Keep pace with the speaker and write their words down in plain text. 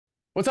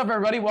What's up,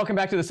 everybody? Welcome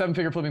back to the Seven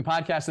Figure Flipping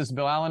Podcast. This is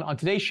Bill Allen. On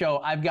today's show,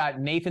 I've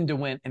got Nathan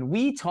DeWint, and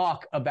we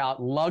talk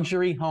about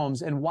luxury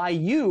homes and why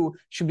you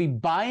should be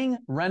buying,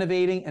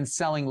 renovating, and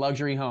selling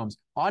luxury homes.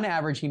 On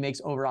average, he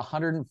makes over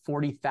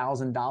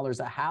 $140,000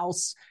 a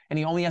house, and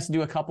he only has to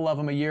do a couple of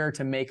them a year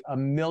to make $1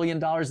 million.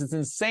 It's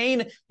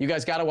insane. You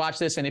guys got to watch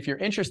this. And if you're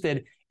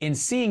interested in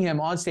seeing him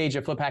on stage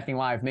at Flip Hacking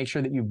Live, make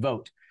sure that you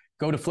vote.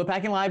 Go to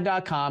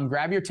fliphackinglive.com,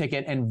 grab your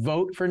ticket, and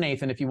vote for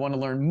Nathan if you want to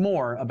learn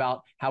more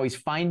about how he's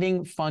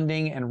finding,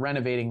 funding, and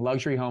renovating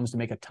luxury homes to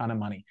make a ton of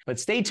money. But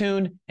stay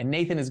tuned, and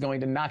Nathan is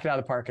going to knock it out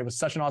of the park. It was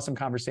such an awesome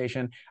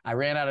conversation. I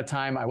ran out of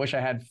time. I wish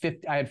I had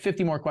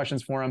 50 more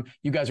questions for him.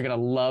 You guys are going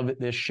to love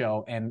this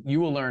show, and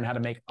you will learn how to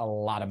make a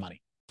lot of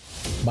money.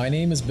 My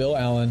name is Bill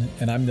Allen,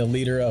 and I'm the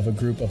leader of a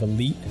group of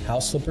elite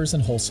house flippers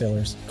and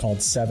wholesalers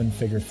called Seven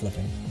Figure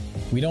Flipping.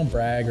 We don't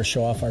brag or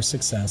show off our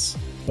success,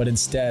 but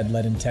instead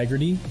let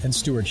integrity and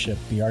stewardship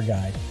be our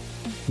guide.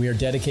 We are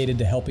dedicated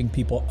to helping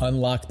people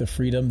unlock the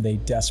freedom they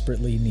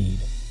desperately need.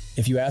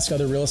 If you ask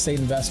other real estate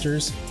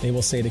investors, they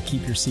will say to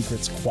keep your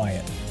secrets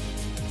quiet.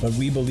 But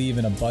we believe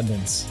in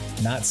abundance,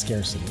 not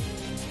scarcity,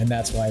 and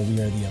that's why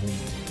we are the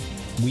elite.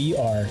 We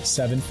are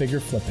Seven Figure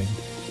Flipping,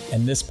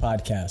 and this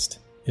podcast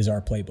is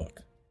our playbook.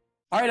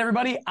 All right,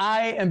 everybody,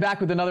 I am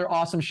back with another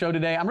awesome show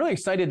today. I'm really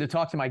excited to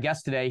talk to my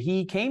guest today.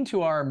 He came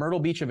to our Myrtle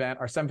Beach event,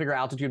 our Seven Figure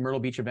Altitude Myrtle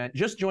Beach event,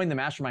 just joined the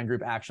mastermind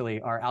group, actually,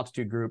 our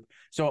altitude group.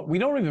 So we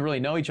don't even really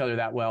know each other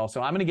that well.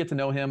 So I'm going to get to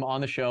know him on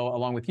the show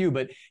along with you.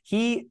 But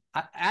he,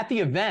 at the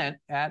event,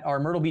 at our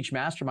Myrtle Beach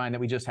mastermind that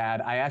we just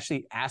had, I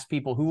actually asked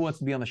people who wants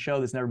to be on the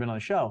show that's never been on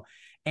the show.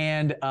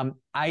 And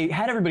I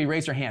had everybody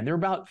raise their hand. There were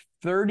about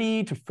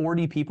 30 to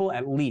 40 people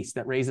at least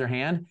that raised their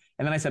hand.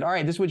 And then I said, all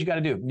right, this is what you got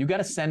to do. You got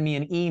to send me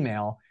an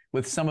email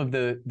with some of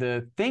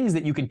the things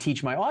that you can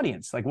teach my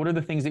audience. Like, what are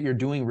the things that you're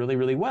doing really,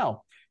 really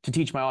well to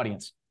teach my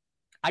audience?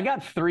 I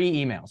got 3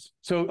 emails.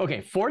 So, okay,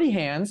 40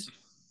 hands,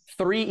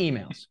 3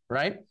 emails,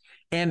 right?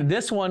 And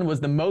this one was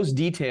the most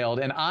detailed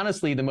and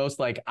honestly the most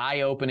like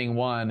eye-opening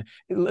one.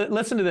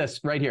 Listen to this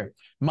right here.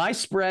 My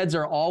spreads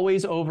are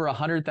always over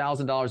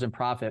 $100,000 in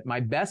profit.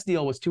 My best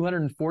deal was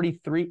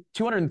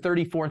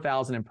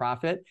 $234,000 in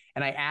profit,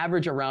 and I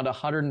average around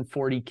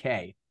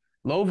 $140K.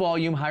 Low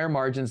volume, higher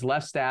margins,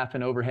 less staff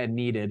and overhead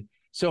needed.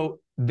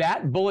 So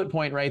that bullet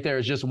point right there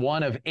is just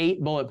one of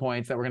 8 bullet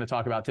points that we're going to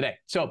talk about today.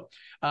 So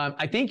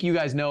I think you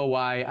guys know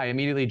why I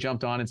immediately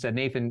jumped on and said,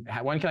 Nathan,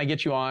 when can I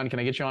get you on? Can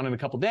I get you on in a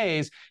couple of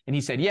days? And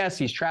he said, yes,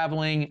 he's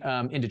traveling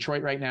in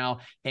Detroit right now.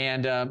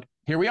 And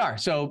here we are.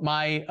 So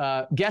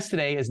my guest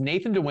today is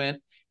Nathan DeWint,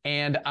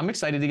 and I'm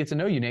excited to get to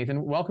know you,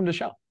 Nathan. Welcome to the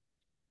show.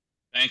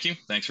 Thank you.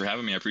 Thanks for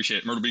having me. I appreciate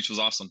it. Myrtle Beach was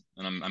awesome,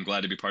 and I'm glad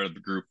to be part of the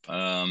group.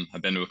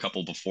 I've been to a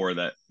couple before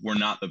that were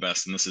not the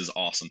best, and this is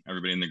awesome.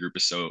 Everybody in the group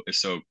is so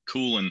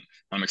cool, and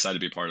I'm excited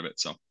to be a part of it.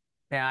 So.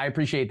 Yeah, I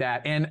appreciate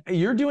that. And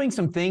you're doing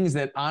some things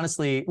that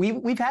honestly,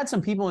 we've had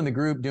some people in the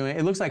group doing,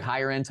 it looks like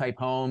higher end type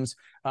homes,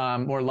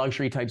 more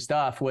luxury type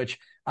stuff, which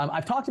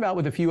I've talked about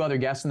with a few other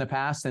guests in the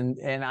past.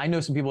 And I know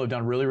some people have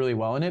done really, really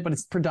well in it, but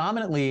it's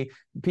predominantly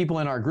people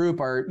in our group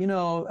are,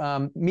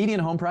 median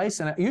home price.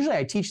 And usually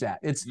I teach that.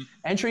 It's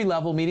entry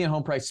level median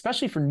home price,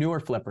 especially for newer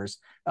flippers.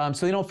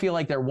 So they don't feel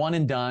like they're one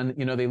and done,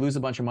 they lose a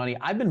bunch of money.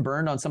 I've been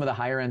burned on some of the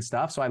higher end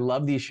stuff. So I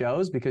love these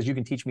shows because you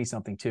can teach me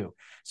something too.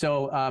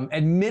 So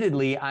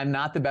admittedly, I'm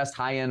not the best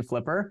high end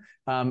flipper.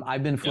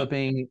 I've been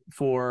flipping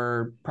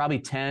for probably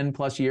 10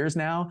 plus years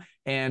now,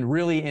 and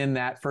really in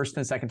that first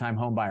and second time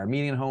home buyer,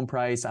 median home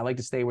price. I like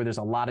to stay where there's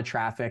a lot of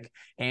traffic.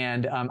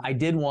 And I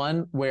did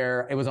one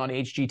where it was on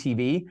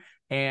HGTV,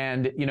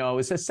 and it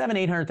was a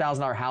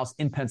 $700,000-$800,000 house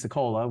in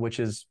Pensacola,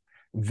 which is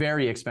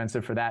very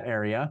expensive for that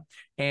area.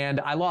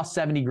 And I lost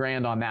 70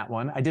 grand on that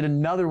one. I did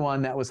another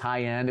one that was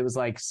high end. It was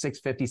like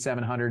 650,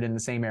 700 in the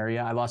same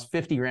area. I lost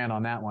 50 grand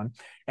on that one.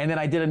 And then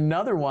I did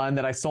another one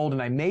that I sold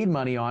and I made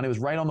money on. It was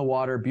right on the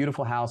water,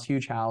 beautiful house,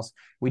 huge house.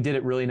 We did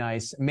it really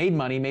nice, made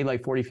money, made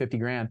like 40, 50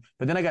 grand.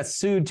 But then I got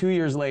sued 2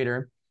 years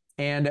later.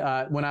 And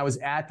when I was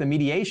at the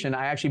mediation,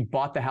 I actually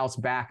bought the house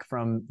back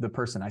from the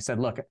person. I said,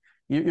 look,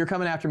 you're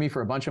coming after me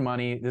for a bunch of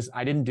money.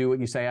 I didn't do what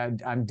you say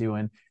I'm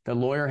doing. The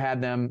lawyer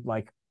had them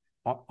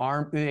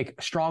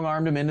strong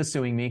armed him into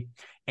suing me.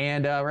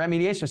 And we're at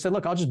mediation. I said,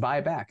 look, I'll just buy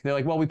it back. They're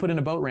like, well, we put in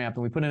a boat ramp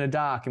and we put in a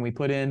dock and we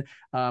put in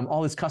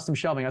all this custom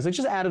shelving. I was like,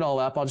 just add it all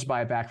up. I'll just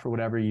buy it back for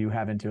whatever you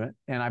have into it.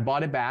 And I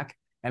bought it back.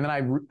 And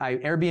then I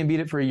Airbnb'd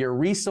it for a year,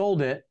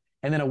 resold it.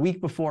 And then a week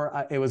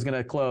before it was going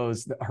to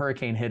close, the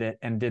hurricane hit it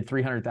and did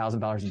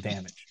 $300,000 in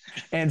damage.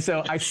 And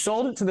so I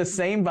sold it to the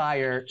same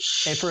buyer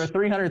for a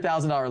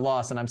 $300,000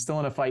 loss. And I'm still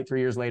in a fight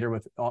 3 years later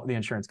with the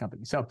insurance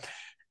company. So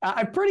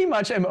I pretty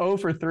much am 0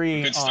 for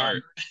 3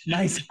 on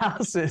nice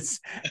houses.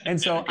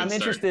 And so I'm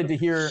interested to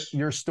hear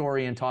your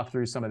story and talk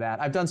through some of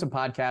that. I've done some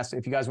podcasts.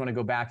 If you guys want to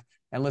go back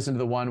and listen to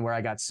the one where I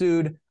got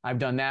sued, I've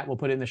done that. We'll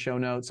put it in the show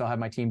notes. I'll have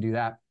my team do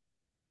that.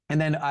 And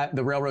then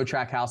the railroad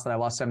track house that I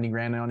lost 70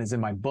 grand on is in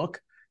my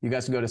book. You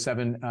guys can go to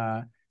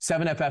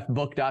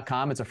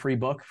 7ffbook.com. It's a free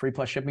book, free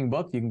plus shipping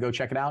book. You can go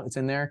check it out. It's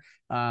in there.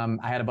 I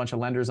had a bunch of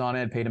lenders on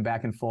it, paid them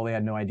back in full. They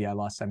had no idea I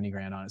lost 70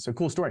 grand on it. So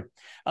cool story.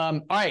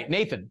 All right,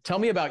 Nathan, tell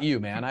me about you,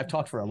 man. I've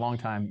talked for a long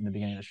time in the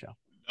beginning of the show.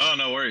 Oh,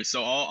 no worries.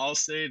 So I'll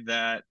say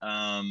that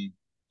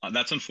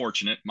that's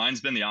unfortunate.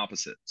 Mine's been the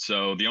opposite.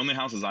 So the only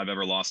houses I've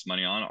ever lost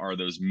money on are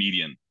those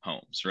median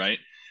homes, right?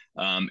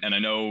 And I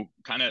know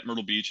kind of at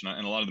Myrtle Beach,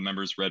 and a lot of the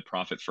members read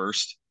Profit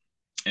First.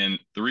 And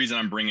the reason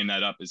I'm bringing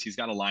that up is he's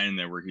got a line in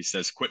there where he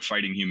says, quit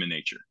fighting human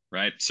nature,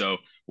 right? So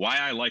why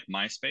I like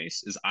my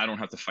space is I don't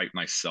have to fight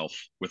myself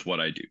with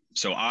what I do.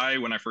 So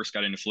when I first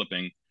got into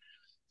flipping,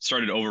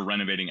 started over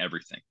renovating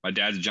everything. My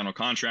dad's a general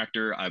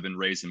contractor. I've been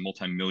raised in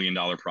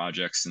multi-million-dollar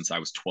projects since I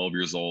was 12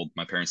 years old.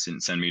 My parents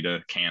didn't send me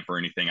to camp or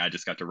anything. I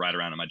just got to ride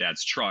around in my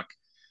dad's truck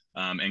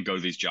and go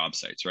to these job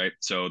sites, right?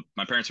 So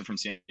my parents are from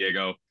San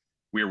Diego.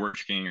 We were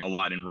working a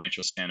lot in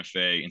Rancho Santa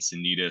Fe,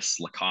 Encinitas,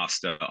 La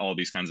Costa, all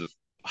these kinds of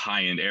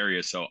high-end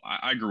areas. So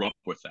I grew up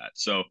with that.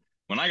 So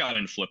when I got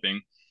into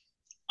flipping,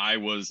 I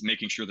was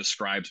making sure the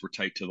scribes were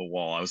tight to the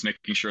wall. I was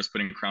making sure I was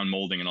putting crown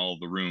molding in all of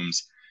the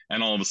rooms.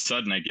 And all of a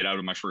sudden I get out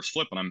of my first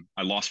flip and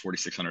I lost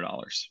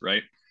 $4,600,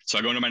 right? So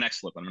I go into my next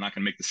flip and I'm not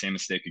going to make the same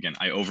mistake again.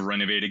 I over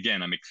renovate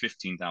again. I make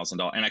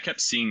 $15,000. And I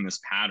kept seeing this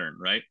pattern,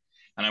 right?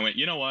 And I went,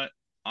 you know what?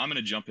 I'm going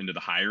to jump into the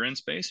higher end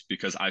space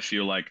because I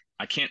feel like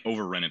I can't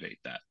over renovate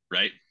that,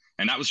 right?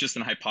 And that was just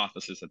an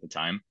hypothesis at the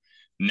time.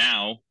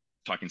 Now,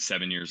 talking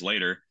 7 years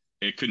later,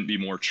 it couldn't be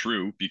more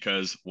true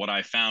because what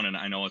I found, and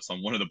I know it's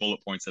on one of the bullet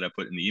points that I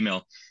put in the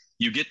email,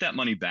 you get that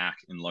money back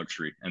in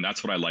luxury. And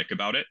that's what I like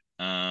about it.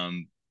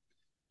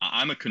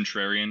 I'm a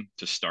contrarian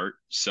to start.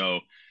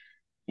 So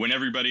when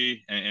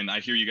everybody, and I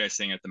hear you guys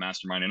saying at the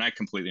mastermind, and I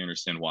completely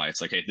understand why.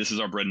 It's like, hey, this is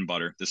our bread and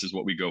butter. This is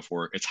what we go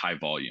for. It's high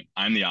volume.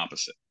 I'm the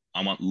opposite.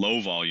 I want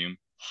low volume,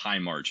 high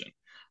margin.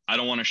 I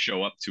don't want to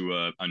show up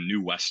to a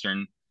new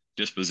Western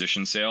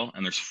disposition sale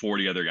and there's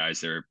 40 other guys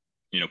there,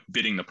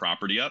 bidding the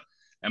property up.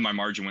 And my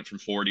margin went from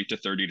 40 to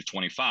 30 to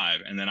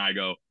 25. And then I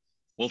go,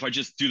 well, if I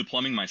just do the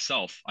plumbing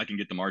myself, I can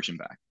get the margin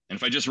back. And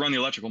if I just run the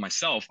electrical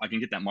myself, I can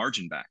get that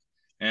margin back.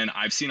 And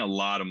I've seen a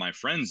lot of my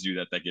friends do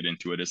that get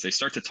into it is they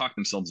start to talk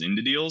themselves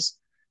into deals.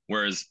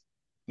 Whereas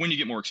when you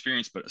get more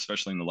experience, but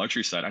especially in the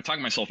luxury side, I talk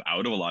myself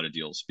out of a lot of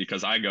deals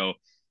because I go,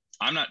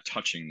 I'm not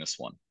touching this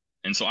one.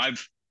 And so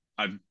I've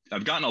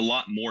gotten a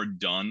lot more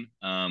done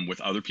with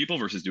other people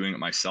versus doing it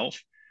myself.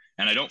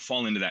 And I don't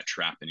fall into that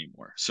trap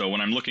anymore. So when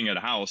I'm looking at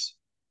a house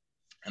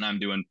and I'm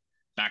doing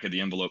back of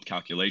the envelope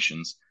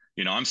calculations,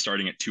 I'm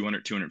starting at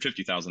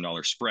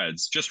 $250,000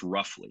 spreads, just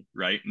roughly,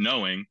 right?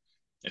 Knowing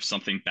if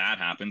something bad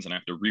happens and I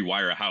have to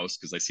rewire a house,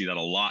 because I see that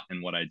a lot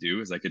in what I do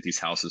is I get these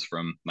houses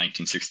from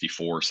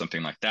 1964,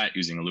 something like that,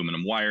 using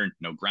aluminum wire,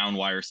 no ground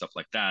wire, stuff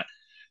like that.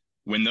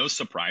 When those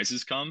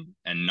surprises come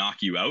and knock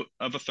you out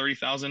of a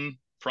 30,000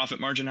 profit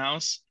margin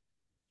house,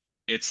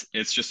 it's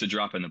just a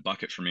drop in the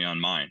bucket for me on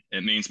mine.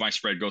 It means my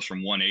spread goes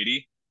from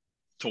 180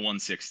 to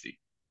 160.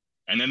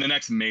 And then the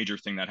next major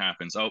thing that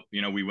happens,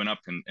 we went up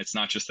and it's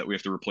not just that we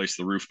have to replace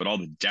the roof, but all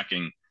the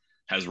decking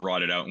has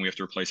rotted out and we have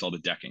to replace all the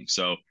decking.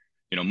 So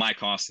my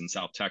cost in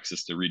South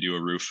Texas to redo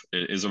a roof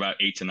is about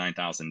 $8,000 to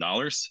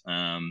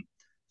 $9,000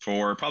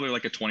 for probably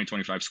like a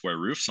 25 square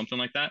roof, something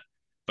like that.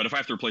 But if I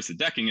have to replace the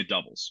decking, it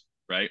doubles,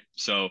 right?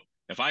 So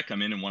if I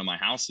come in one of my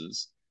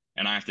houses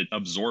and I have to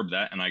absorb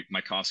that and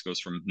my cost goes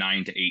from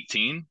 9 to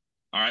 18,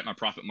 all right, my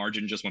profit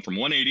margin just went from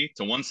 180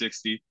 to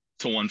 160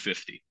 to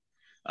 150.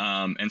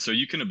 And so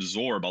you can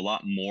absorb a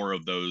lot more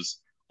of those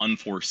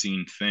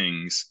unforeseen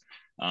things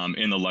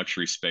in the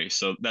luxury space.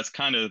 So that's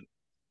kind of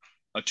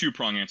a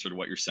two-prong answer to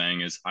what you're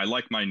saying is I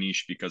like my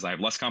niche because I have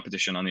less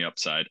competition on the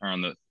upside or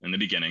in the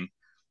beginning.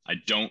 I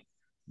don't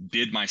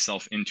bid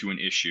myself into an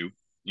issue,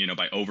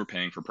 by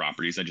overpaying for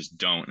properties. I just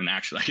don't. And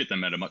actually I get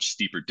them at a much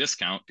steeper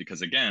discount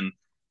because again,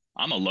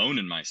 I'm alone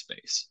in my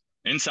space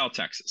in South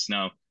Texas.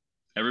 Now,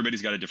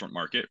 everybody's got a different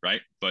market,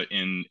 right? But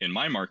in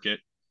my market,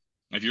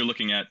 if you're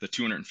looking at the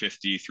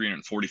 $250,000,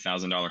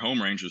 $340,000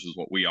 home range, which is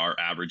what we are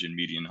average and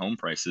median home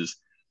prices,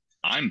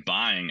 I'm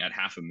buying at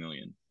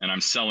 $500,000 and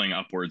I'm selling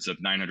upwards of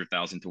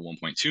 $900,000 to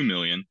 $1.2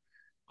 million.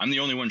 I'm the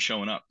only one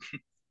showing up.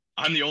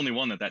 I'm the only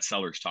one that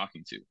seller's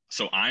talking to.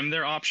 So I'm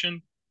their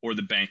option, or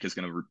the bank is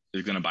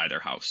gonna buy their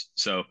house.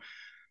 So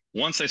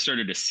once I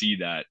started to see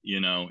that,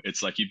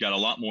 it's like you've got a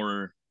lot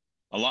more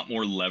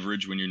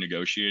leverage when you're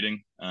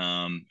negotiating,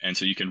 and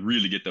so you can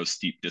really get those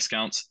steep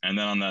discounts. And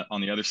then on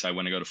the other side,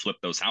 when I go to flip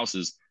those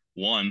houses,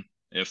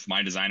 if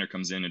my designer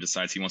comes in and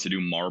decides he wants to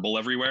do marble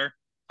everywhere,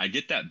 I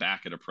get that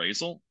back at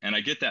appraisal. And I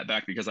get that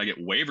back because I get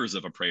waivers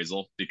of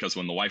appraisal, because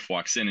when the wife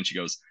walks in and she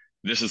goes,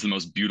 this is the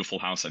most beautiful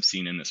house I've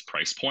seen in this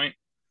price point,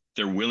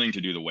 they're willing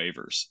to do the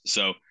waivers.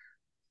 So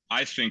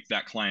I think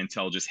that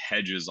clientele just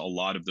hedges a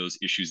lot of those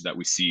issues that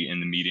we see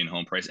in the median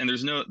home price. And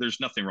there's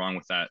nothing wrong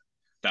with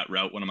that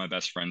route. One of my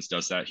best friends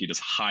does that. He does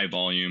high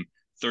volume,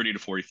 $30,000 to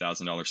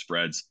 $40,000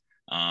 spreads.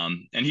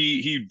 And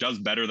he does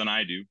better than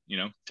I do,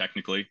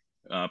 technically,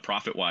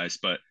 profit wise.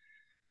 But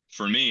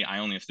for me, I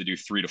only have to do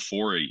 3 to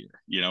 4 a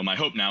year. My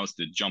hope now is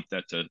to jump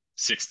that to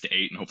 6 to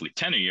 8 and hopefully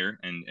 10 a year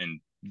and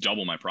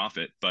double my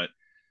profit, but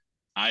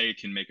I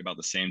can make about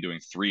the same doing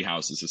 3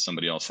 houses as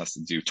somebody else has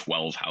to do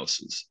 12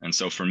 houses. And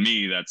so for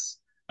me, that's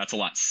a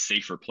lot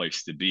safer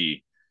place to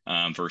be,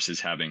 versus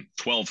having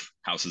 12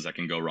 houses that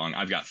can go wrong.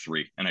 I've got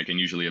 3, and I can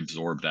usually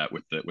absorb that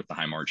with the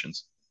high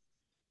margins.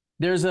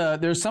 There's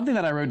something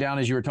that I wrote down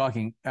as you were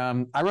talking.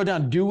 I wrote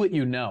down, do what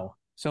you know.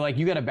 So like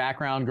you got a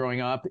background growing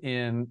up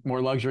in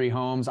more luxury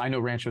homes. I know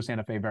Rancho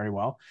Santa Fe very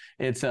well.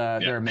 It's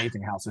They're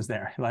amazing houses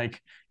there.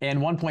 Like, and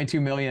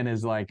 1.2 million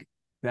is like,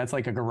 that's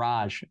like a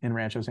garage in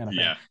Rancho Santa Fe.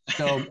 Yeah.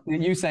 So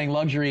you saying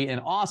luxury in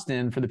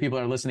Austin, for the people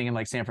that are listening in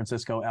like San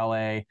Francisco,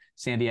 LA,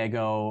 San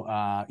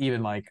Diego,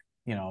 even like,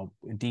 you know,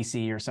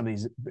 DC or some of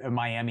these,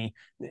 Miami,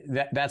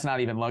 that's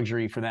not even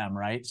luxury for them.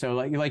 Right. So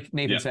like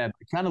Nathan said,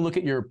 kind of look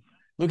at your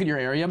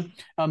area.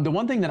 The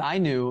one thing that I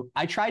knew,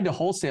 I tried to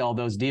wholesale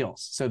those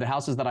deals. So the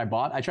houses that I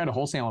bought, I tried to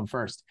wholesale them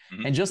first.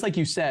 Mm-hmm. And just like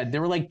you said, there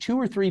were like 2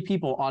 or 3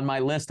 people on my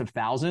list of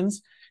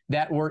thousands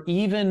that were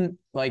even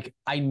like,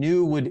 I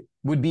knew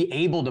would be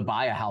able to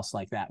buy a house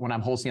like that when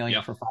I'm wholesaling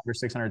it for 500,000 or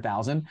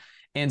 600,000.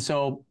 And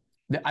so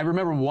I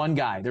remember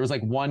there was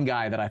like one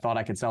guy that I thought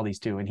I could sell these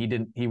to, and he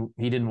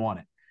didn't want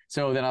it.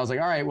 So then I was like,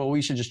 all right, well,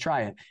 we should just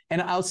try it.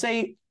 And I'll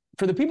say,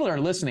 for the people that are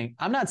listening,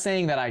 I'm not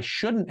saying that I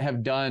shouldn't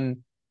have done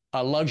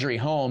a luxury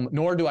home,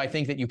 nor do I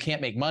think that you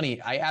can't make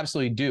money. I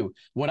absolutely do.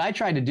 What I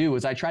tried to do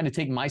is I tried to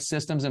take my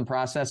systems and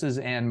processes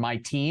and my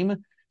team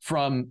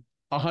from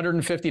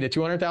 $150,000 to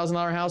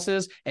 $200,000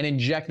 houses and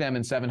inject them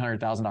in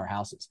 $700,000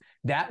 houses.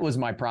 That was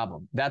my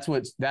problem. That's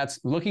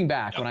looking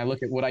back, when I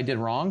look at what I did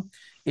wrong,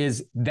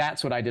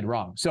 that's what I did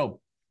wrong. So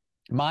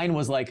mine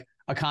was like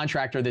a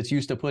contractor that's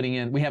used to putting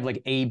in, we have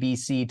like A, B,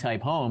 C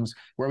type homes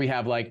where we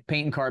have like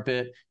paint and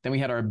carpet. Then we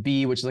had our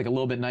B, which is like a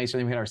little bit nicer.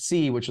 Then we had our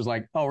C, which was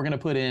like, oh, we're going to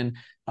put in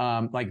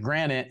like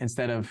granite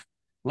instead of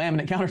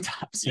laminate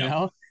countertops, you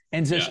know?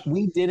 And just,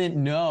 we didn't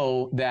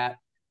know that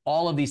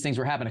all of these things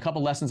were happening. A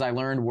couple lessons I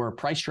learned were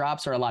price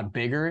drops are a lot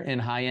bigger in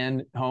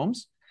high-end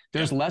homes.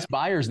 There's less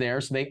buyers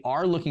there. So they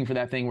are looking for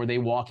that thing where they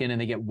walk in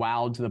and they get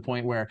wowed to the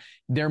point where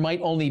there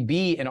might only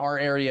be in our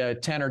area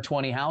 10 or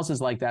 20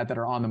 houses like that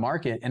are on the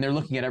market. And they're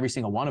looking at every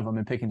single one of them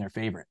and picking their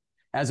favorite,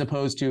 as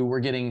opposed to we're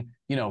getting,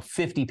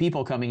 50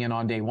 people coming in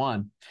on day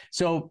one.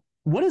 So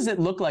what does it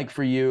look like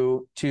for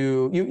you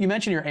you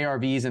mentioned your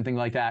ARVs and things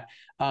like that.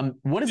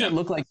 What does it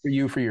look like for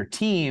you, for your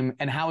team?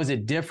 And how is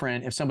it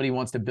different if somebody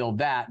wants to build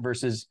that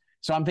versus,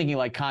 so I'm thinking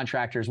like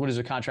contractors, what does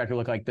a contractor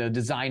look like? The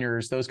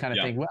designers, those kind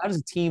of things. How does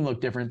a team look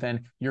different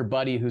than your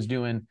buddy who's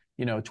doing,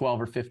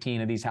 12 or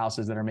 15 of these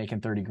houses that are making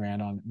 30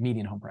 grand on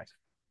median home price?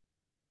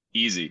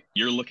 Easy.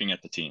 You're looking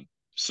at the team.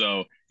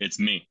 So it's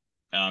me.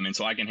 And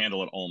so I can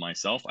handle it all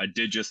myself. I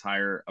did just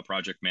hire a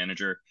project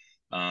manager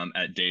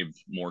at Dave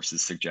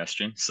Morse's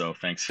suggestion. So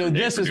thanks. So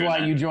this is why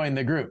you joined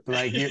the group.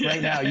 Like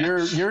right now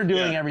you're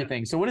doing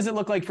everything. So what does it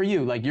look like for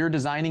you? Like you're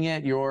designing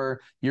it, you're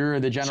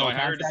the general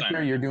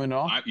contractor, you're doing it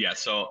all?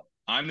 So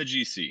I'm the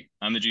GC.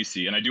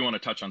 And I do want to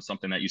touch on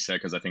something that you said,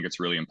 because I think it's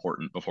really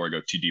important before I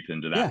go too deep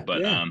into that.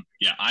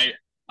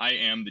 I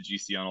am the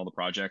GC on all the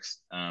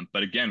projects.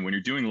 But again, when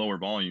you're doing lower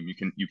volume,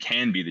 you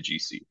can be the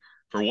GC.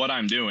 For what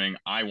I'm doing,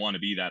 I want to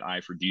be that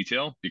eye for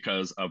detail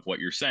because of what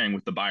you're saying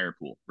with the buyer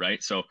pool,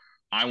 right? So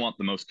I want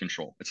the most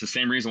control. It's the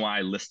same reason why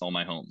I list all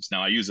my homes.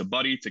 Now I use a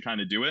buddy to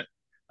kind of do it.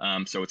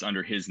 So it's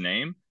under his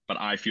name, but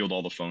I field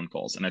all the phone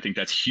calls. And I think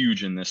that's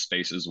huge in this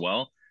space as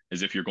well,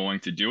 is if you're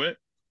going to do it,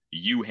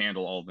 you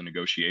handle all the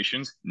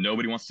negotiations.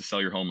 Nobody wants to sell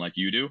your home like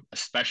you do,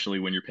 especially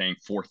when you're paying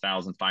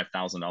 $4,000,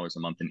 $5,000 a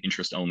month in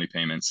interest-only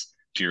payments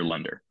to your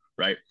lender,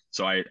 right?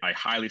 So I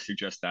highly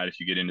suggest that if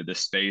you get into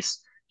this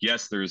space.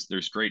 Yes, there's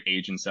great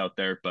agents out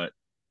there, but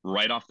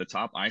right off the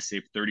top, I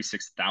saved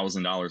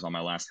 $36,000 on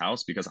my last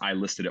house because I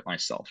listed it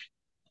myself.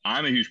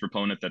 I'm a huge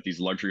proponent that these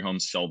luxury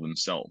homes sell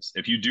themselves.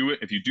 If you do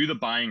the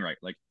buying right,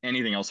 like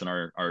anything else in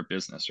our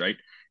business, right?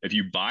 If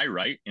you buy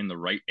right in the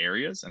right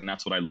areas, and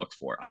that's what I look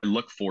for. I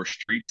look for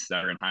streets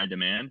that are in high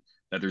demand,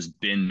 that there's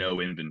been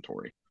no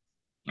inventory.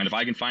 And if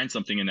I can find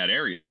something in that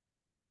area,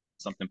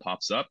 something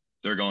pops up,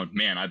 they're going,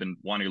 man, I've been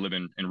wanting to live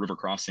in River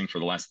Crossing for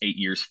the last 8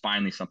 years.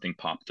 Finally, something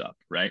popped up,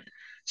 right?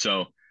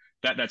 So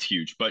that's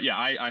huge. But yeah,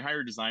 I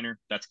hire a designer.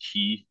 That's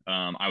key.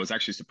 I was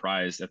actually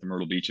surprised at the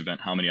Myrtle Beach event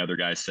how many other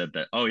guys said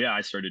that, oh yeah, I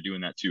started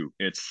doing that too.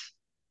 It's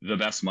the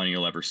best money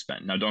you'll ever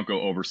spend. Now, don't go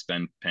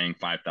overspend paying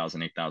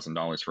 $5,000,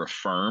 $8,000 for a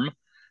firm.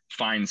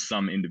 Find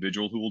some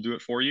individual who will do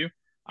it for you.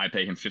 I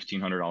pay him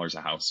 $1,500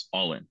 a house,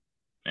 all in.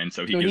 And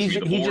so he gives me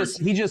the board.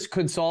 He just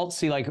consults.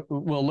 He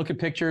will look at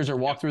pictures or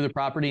walk through the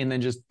property and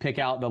then just pick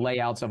out the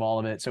layouts of all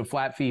of it. So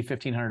flat fee,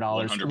 $1,500.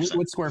 100%.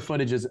 What square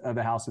footage of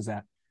the house is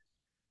that?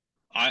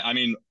 I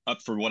mean,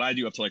 up for what I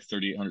do, up to like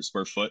 3,800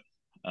 square foot.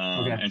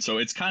 And so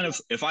it's kind of,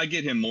 if I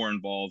get him more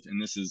involved,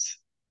 and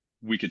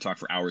we could talk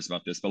for hours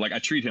about this, but like I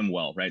treat him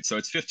well, right? So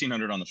it's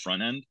 1,500 on the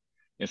front end.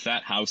 If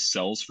that house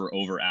sells for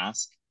over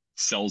ask,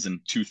 sells in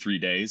 2-3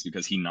 days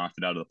because he knocked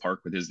it out of the park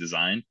with his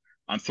design,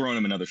 I'm throwing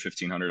him another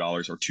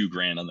 $1,500 or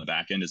 $2,000 on the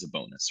back end as a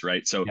bonus,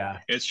 right? So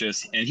it's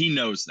just, and he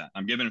knows that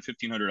I'm giving him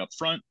 $1,500 up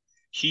front.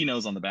 He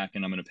knows on the back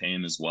end I'm going to pay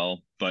him as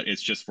well, but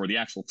it's just for the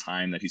actual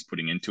time that he's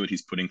putting into it.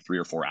 He's putting 3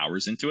 or 4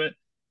 hours into it,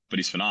 but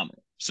he's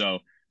phenomenal. So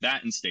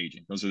that and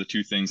staging, those are the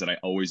 2 things that I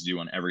always do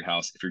on every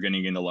house. If you're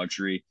getting into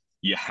luxury,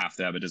 you have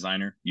to have a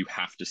designer. You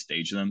have to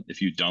stage them.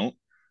 If you don't,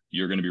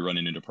 you're going to be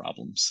running into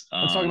problems.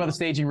 Let's talk about the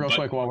staging real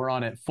quick while we're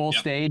on it. Full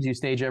stage, you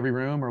stage every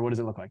room, or what does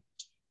it look like?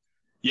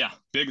 Yeah,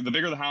 the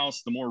bigger the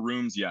house, the more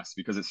rooms, yes,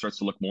 because it starts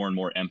to look more and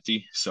more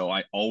empty. So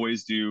I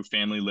always do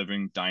family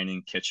living,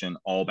 dining, kitchen,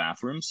 all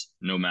bathrooms,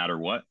 no matter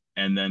what.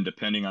 And then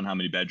depending on how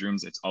many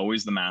bedrooms, it's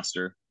always the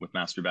master with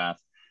master bath.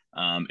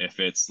 If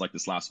it's like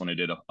this last one, I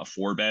did a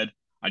 4-bed.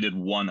 I did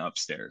 1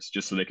 upstairs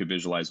just so they could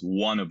visualize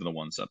one of the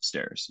ones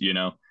upstairs, you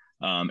know?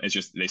 It's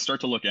just, they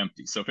start to look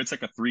empty. So if it's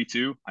like a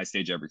 3-2, I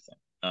stage everything.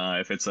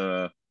 If it's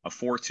a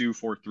 4-2,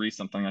 4-3,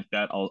 something like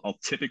that, I'll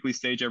typically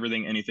stage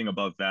everything. Anything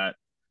above that,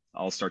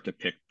 I'll start to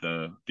pick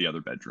the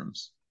other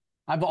bedrooms.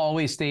 I've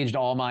always staged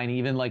all mine,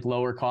 even like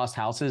lower cost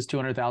houses,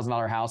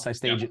 $200,000 house. I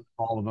stage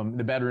all of them,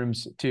 the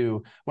bedrooms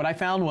too. What I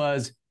found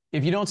was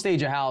if you don't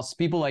stage a house,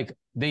 people like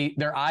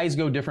their eyes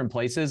go different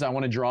places. I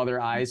want to draw their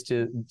eyes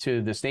to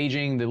the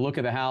staging, the look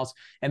of the house,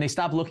 and they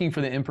stop looking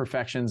for the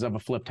imperfections of a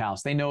flipped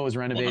house. They know it was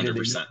renovated, they know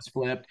it's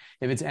flipped.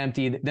 If it's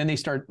empty, then they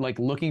start like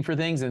looking for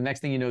things, and the next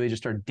thing you know, they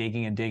just start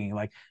digging and digging.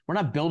 Like, we're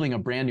not building a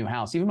brand new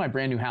house. Even my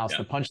brand new house,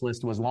 the punch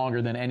list was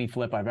longer than any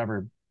flip I've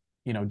ever,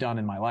 done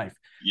in my life.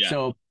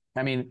 So,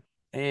 I mean,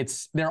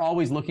 they're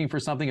always looking for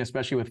something,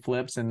 especially with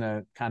flips and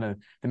the kind of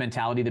the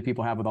mentality that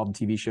people have with all the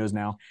TV shows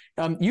now.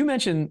 You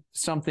mentioned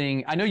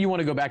something. I know you want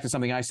to go back to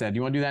something I said.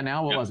 You want to do that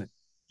now? What was it?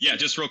 Yeah,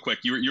 just real quick.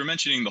 You're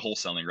mentioning the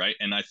wholesaling, right?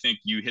 And I think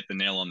you hit the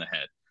nail on the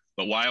head.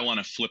 But why I want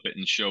to flip it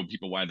and show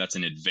people why that's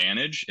an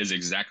advantage is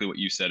exactly what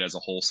you said as a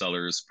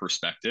wholesaler's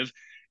perspective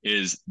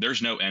is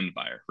there's no end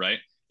buyer, right?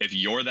 If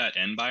you're that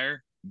end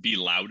buyer, be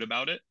loud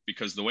about it,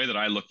 because the way that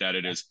I looked at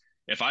it is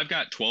if I've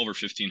got 12 or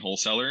 15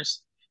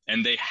 wholesalers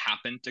and they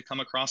happen to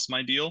come across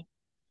my deal,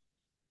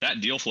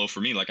 that deal flow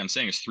for me, like I'm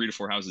saying, is 3 to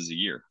 4 houses a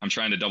year. I'm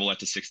trying to double that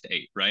to 6 to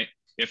 8, right?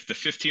 If the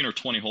 15 or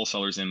 20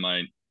 wholesalers in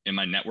my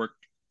network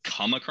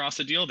come across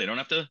a deal, they don't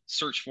have to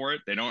search for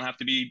it. They don't have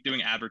to be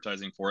doing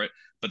advertising for it,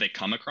 but they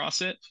come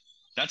across it.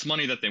 That's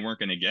money that they weren't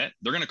going to get.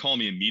 They're going to call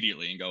me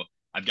immediately and go,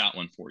 I've got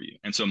one for you.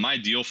 And so my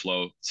deal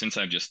flow, since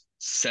I've just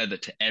said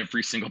that to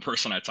every single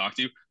person I talk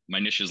to, my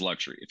niche is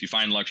luxury. If you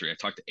find luxury, I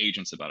talk to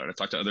agents about it. I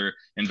talk to other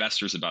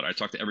investors about it. I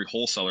talk to every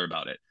wholesaler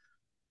about it.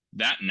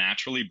 That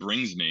naturally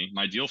brings me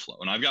my deal flow.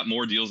 And I've got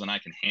more deals than I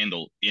can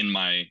handle in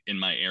my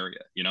area,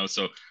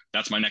 so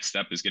that's my next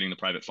step, is getting the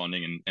private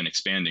funding and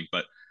expanding.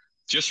 But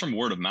just from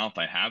word of mouth,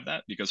 I have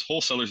that because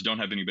wholesalers don't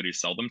have anybody to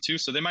sell them to.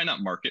 So they might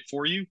not market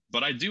for you,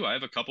 but I do. I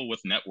have a couple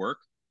with net worth,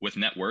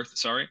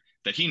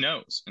 that he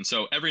knows. And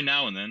so every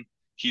now and then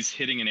he's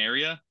hitting an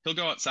area, he'll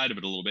go outside of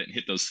it a little bit and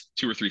hit those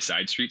 2 or 3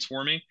 side streets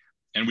for me.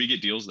 And we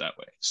get deals that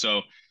way.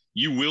 So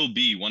you will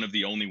be one of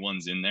the only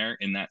ones in there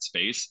in that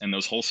space. And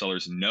those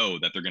wholesalers know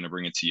that they're going to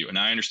bring it to you. And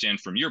I understand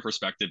from your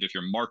perspective, if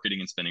you're marketing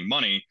and spending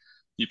money,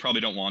 you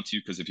probably don't want to,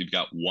 because if you've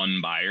got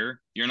one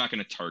buyer, you're not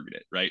going to target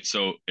it, right?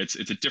 So it's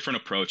a different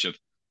approach of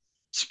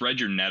spread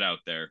your net out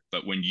there.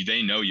 But when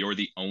they know you're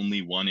the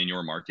only one in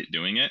your market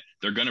doing it,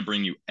 they're going to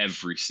bring you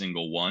every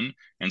single one.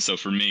 And so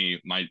for me,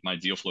 my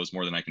deal flow is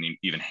more than I can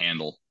even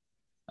handle,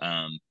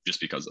 just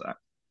because of that.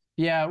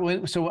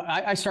 Yeah. So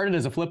I started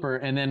as a flipper,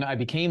 and then I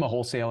became a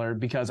wholesaler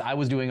because I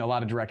was doing a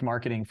lot of direct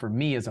marketing for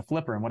me as a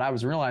flipper. And what I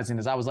was realizing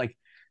is I was like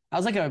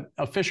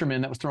a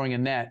fisherman that was throwing a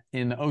net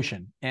in the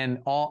ocean, and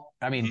I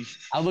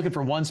was looking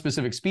for one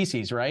specific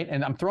species, right?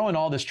 And I'm throwing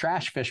all this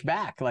trash fish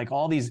back, like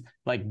all these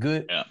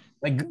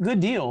good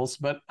deals,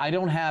 but I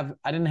didn't have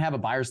a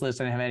buyer's list.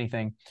 I didn't have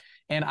anything.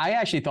 And I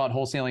actually thought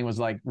wholesaling was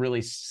like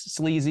really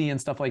sleazy and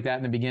stuff like that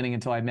in the beginning,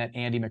 until I met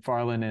Andy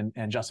McFarland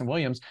and Justin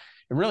Williams.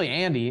 And really,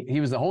 Andy, he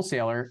was the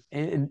wholesaler,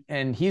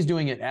 and he's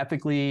doing it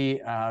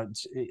ethically,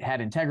 had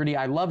integrity.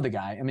 I love the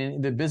guy. I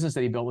mean, the business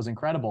that he built was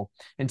incredible.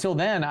 Until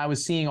then, I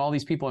was seeing all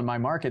these people in my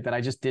market that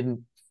I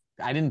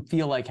didn't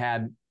feel like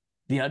had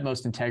the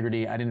utmost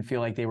integrity. I didn't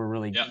feel like they were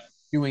really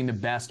doing the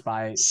best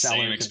by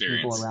selling to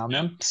people around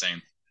them.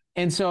 Same.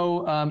 And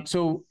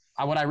so,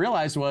 what I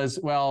realized was,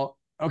 well,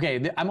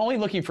 okay, I'm only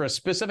looking for a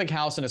specific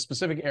house in a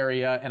specific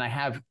area, and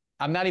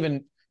I'm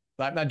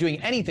not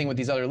doing anything with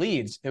these other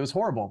leads. It was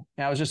horrible.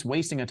 And I was just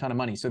wasting a ton of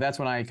money. So that's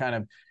when I kind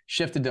of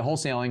shifted to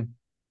wholesaling,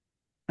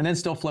 and then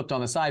still flipped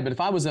on the side. But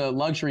if I was a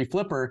luxury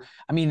flipper,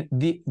 I mean,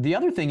 the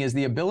other thing is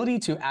the ability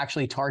to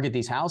actually target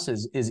these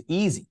houses is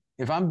easy.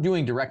 If I'm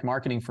doing direct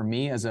marketing for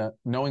me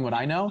knowing what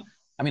I know,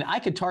 I mean, I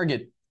could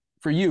target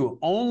for you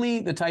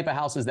only the type of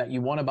houses that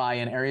you want to buy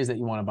in areas that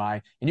you want to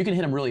buy, and you can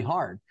hit them really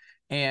hard.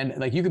 And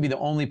like, you could be the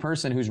only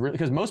person who's really,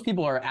 because most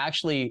people are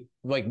actually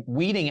like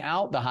weeding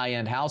out the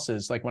high-end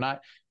houses. Like when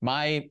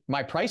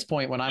my price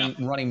point, when I'm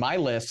running my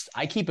list,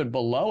 I keep it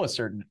below a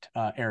certain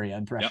area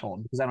and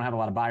threshold because I don't have a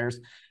lot of buyers.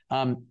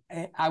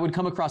 I would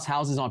come across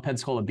houses on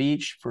Pensacola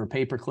Beach for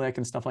pay-per-click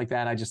and stuff like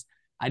that.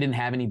 I didn't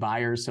have any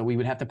buyers, so we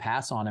would have to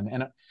pass on them.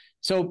 And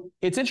so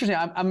it's interesting.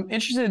 I'm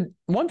interested.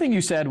 One thing you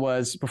said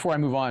was, before I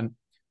move on,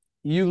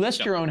 you list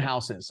Yep. your own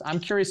houses. I'm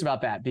curious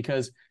about that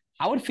because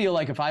I would feel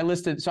like if I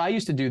listed, so I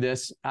used to do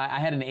this. I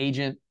had an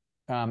agent.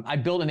 I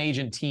built an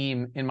agent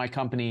team in my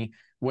company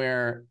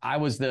where I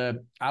was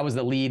the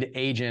lead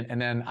agent,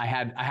 and then I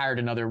hired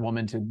another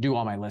woman to do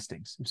all my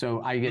listings.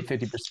 So I get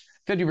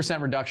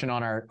 50% reduction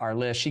on our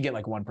list. She get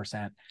like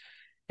 1%.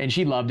 And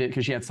she loved it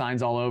because she had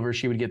signs all over.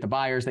 She would get the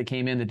buyers that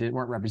came in that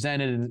weren't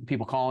represented and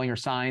people calling her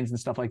signs and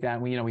stuff like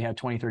that. And we had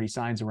 20, 30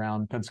 signs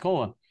around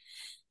Pensacola.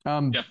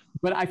 Yeah.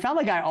 But I found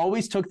like I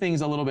always took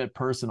things a little bit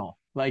personal.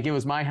 Like it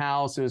was my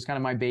house. It was kind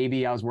of my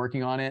baby. I was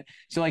working on it.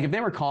 So like if they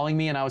were calling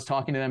me and I was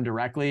talking to them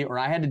directly, or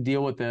I had to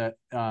deal with the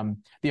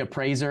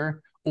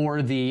appraiser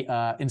or the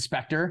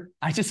inspector,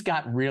 I just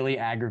got really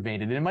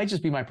aggravated. And it might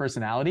just be my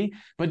personality,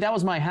 but that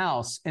was my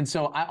house. And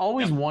so I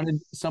always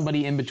wanted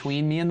somebody in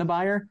between me and the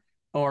buyer,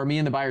 or me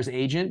and the buyer's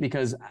agent,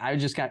 because I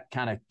just got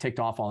kind of ticked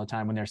off all the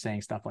time when they're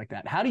saying stuff like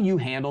that. How do you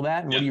handle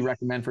that? And what do you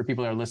recommend for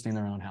people that are listing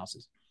their own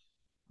houses?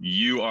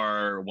 You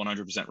are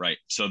 100% right.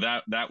 So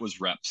that was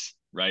reps,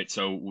 right?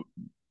 So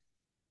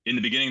in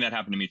the beginning, that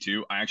happened to me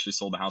too. I actually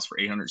sold the house for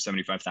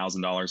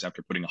 $875,000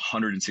 after putting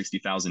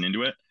 $160,000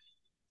 into it.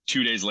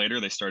 2 days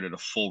later, they started a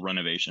full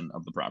renovation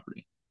of the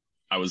property.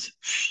 I was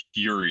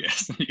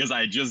furious because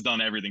I had just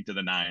done everything to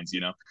the nines,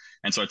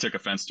 And so I took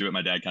offense to it.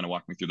 My dad kind of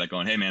walked me through that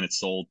going, hey man, it's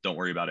sold. Don't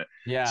worry about it.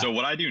 Yeah. So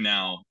what I do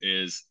now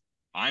is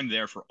I'm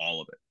there for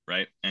all of it.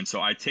 Right. And so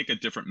I take a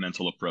different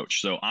mental approach.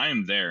 So I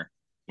am there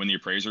when the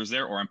appraiser is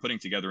there, or I'm putting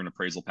together an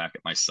appraisal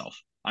packet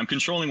myself. I'm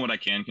controlling what I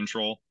can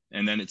control.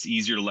 And then it's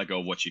easier to let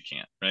go of what you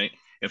can't. Right.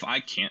 If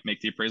I can't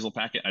make the appraisal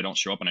packet, I don't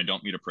show up and I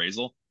don't meet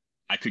appraisal,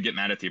 I could get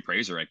mad at the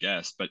appraiser, I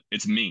guess, but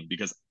it's me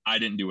because I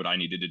didn't do what I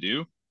needed to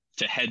do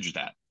to hedge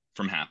that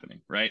from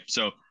happening, right?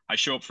 So I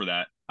show up for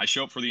that. I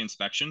show up for the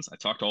inspections. I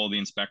talk to all the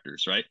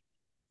inspectors, right?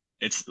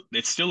 It's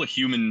still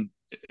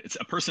it's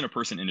a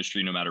person-to-person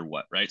industry no matter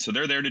what, right? So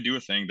they're there to do a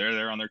thing. They're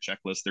there on their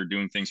checklist. They're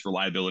doing things for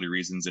liability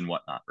reasons and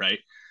whatnot, right?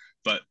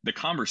 But the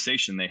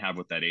conversation they have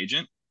with that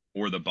agent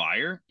or the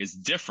buyer is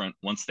different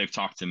once they've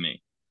talked to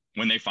me.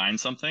 When they find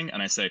something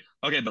and I say,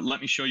 okay, but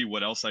let me show you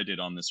what else I did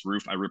on this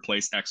roof. I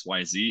replaced X,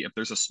 Y, Z. If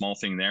there's a small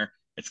thing there,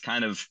 it's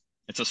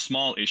a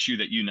small issue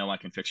that I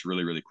can fix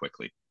really, really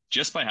quickly.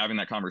 Just by having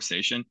that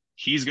conversation,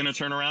 he's going to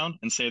turn around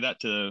and say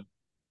that to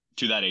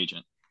that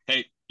agent.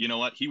 Hey, you know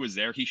what? He was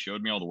there. He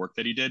showed me all the work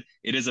that he did.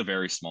 It is a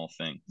very small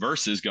thing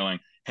versus going,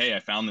 hey, I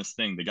found this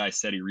thing. The guy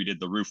said he redid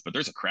the roof, but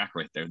there's a crack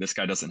right there. This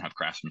guy doesn't have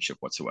craftsmanship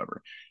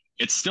whatsoever.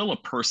 It's still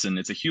a person.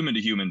 It's a human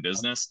to human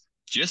business.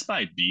 Just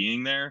by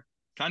being there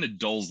kind of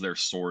dulls their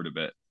sword a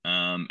bit.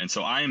 And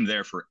so I am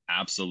there for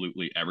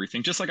absolutely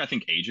everything, just like I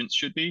think agents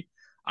should be.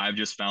 I've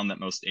just found that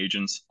most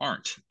agents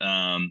aren't.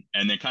 And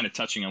then kind of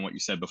touching on what you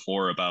said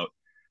before about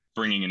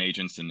bringing in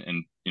agents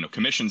and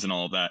commissions and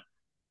all of that,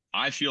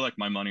 I feel like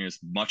my money is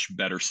much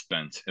better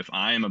spent if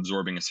I am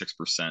absorbing a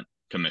 6%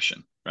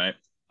 commission, right?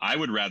 I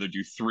would rather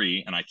do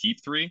 3 and I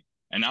keep 3,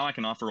 and now I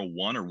can offer a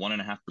 1 or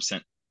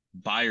 1.5%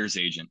 buyer's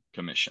agent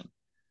commission.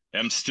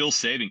 I'm still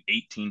saving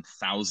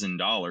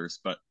 $18,000,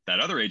 but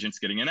that other agent's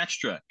getting an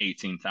extra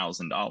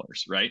 $18,000,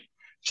 right?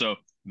 So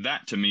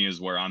that to me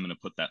is where I'm going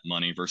to put that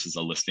money versus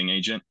a listing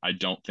agent. I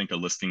don't think a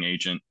listing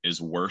agent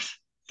is worth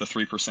the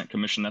 3%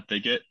 commission that they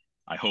get.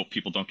 I hope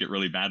people don't get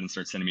really bad and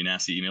start sending me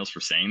nasty emails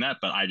for saying that,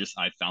 but I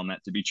found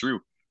that to be true.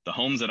 The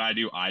homes that I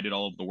did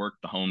all of the work.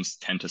 The homes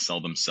tend to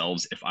sell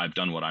themselves if I've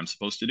done what I'm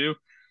supposed to do.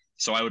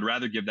 So I would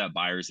rather give that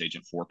buyer's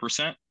agent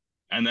 4%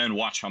 and then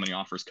watch how many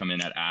offers come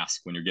in at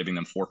ask when you're giving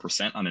them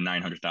 4% on a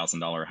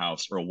 $900,000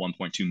 house or a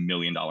 $1.2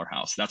 million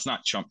house. That's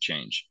not chump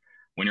change.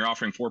 When you're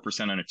offering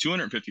 4% on a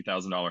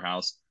 $250,000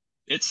 house,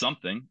 it's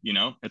something,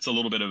 it's a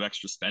little bit of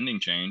extra spending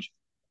change.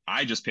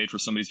 I just paid for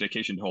somebody's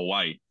vacation to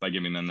Hawaii by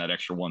giving them that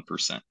extra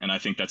 1%. And I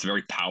think that's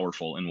very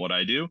powerful in what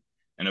I do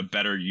and a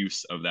better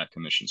use of that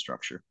commission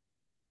structure.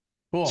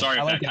 Cool. Sorry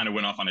if that kind of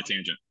went off on a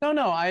tangent.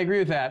 No, I agree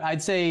with that.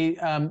 I'd say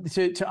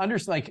to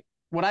understand,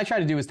 what I try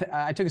to do is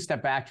I took a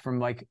step back from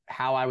like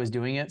how I was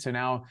doing it. So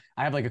now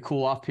I have like a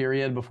cool off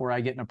period before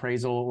I get an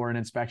appraisal or an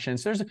inspection.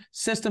 So there's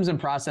systems and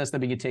process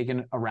that we get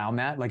taken around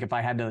that. Like if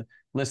I had to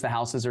list the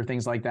houses or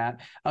things like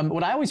that.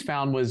 What I always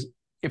found was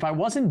if I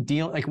wasn't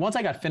once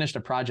I got finished a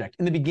project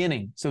in the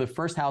beginning, so the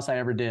first house I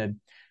ever did,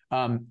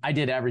 I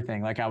did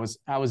everything. Like I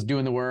was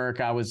doing the work.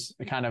 I was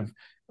kind of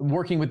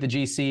working with the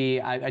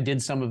GC. I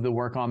did some of the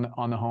work on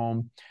the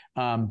home.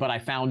 But I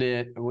found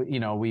it,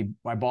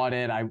 I bought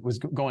it. I was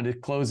going to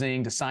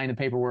closing to sign the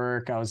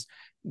paperwork. I was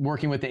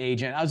working with the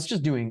agent. I was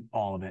just doing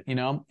all of it,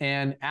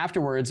 and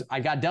afterwards I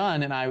got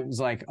done and I was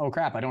like, oh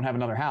crap, I don't have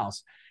another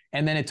house.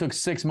 And then it took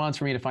 6 months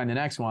for me to find the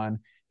next one.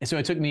 And so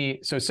it took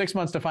me 6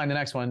 months to find the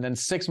next one, then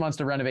 6 months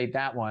to renovate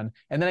that one.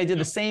 And then I did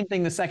the same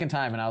thing the second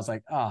time. And I was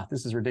like,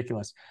 this is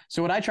ridiculous.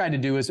 So what I tried to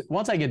do is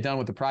once I get done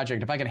with the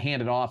project, if I could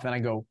hand it off, then I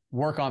go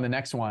work on the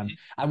next one.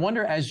 I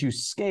wonder as you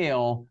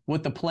scale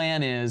what the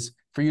plan is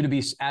for you to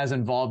be as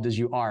involved as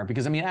you are.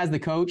 Because I mean, as the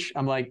coach,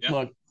 I'm like,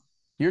 look,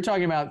 You're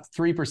talking about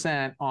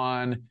 3%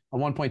 on a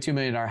 $1.2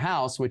 million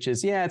house, which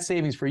is, yeah, it's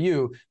savings for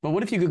you. But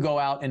what if you could go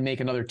out and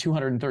make another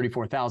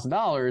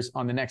 $234,000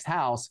 on the next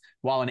house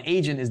while an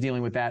agent is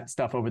dealing with that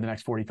stuff over the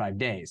next 45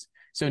 days?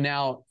 So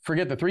now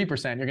forget the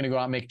 3%, you're going to go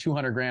out and make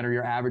 200 grand or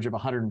your average of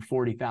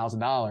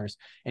 $140,000.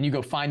 And you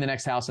go find the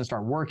next house and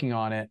start working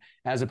on it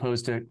as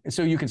opposed to,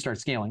 so you can start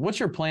scaling. What's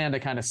your plan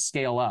to kind of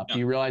scale up? Do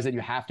you realize that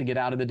you have to get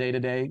out of the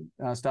day-to-day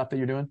stuff that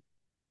you're doing?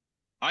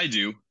 I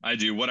do.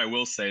 What I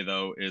will say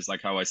though, is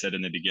like how I said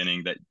in the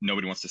beginning that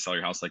nobody wants to sell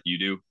your house like you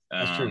do.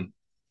 That's true.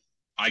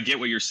 I get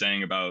what you're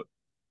saying about,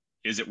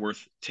 is it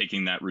worth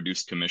taking that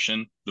reduced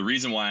commission? The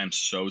reason why I'm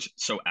so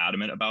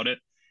adamant about it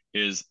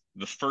is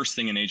the first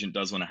thing an agent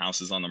does when a house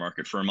is on the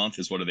market for a month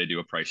is what do?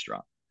 A price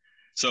drop.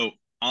 So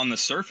on the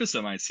surface,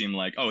 it might seem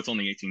like, oh, it's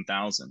only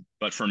 18,000.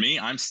 But for me,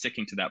 I'm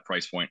sticking to that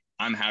price point.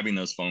 I'm having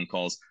those phone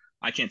calls.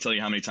 I can't tell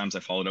you how many times I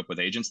followed up with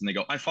agents and they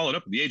go, I followed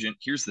up with the agent.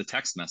 Here's the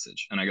text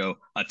message. And I go,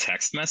 a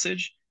text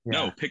message? Yeah.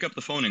 No, pick up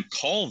the phone and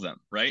call them.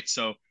 Right.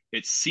 So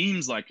it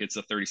seems like it's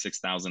a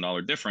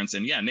 $36,000 difference.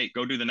 And yeah, Nate,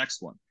 go do the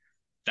next one.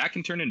 That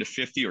can turn into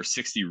 50 or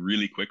 60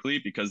 really quickly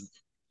because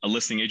a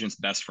listing agent's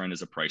best friend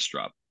is a price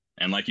drop.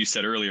 And like you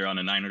said earlier, on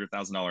a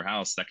 $900,000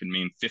 house, that can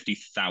mean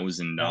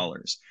 $50,000. Yeah.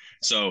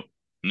 So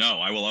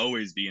no, I will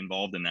always be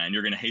involved in that. And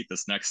you're going to hate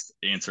this next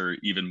answer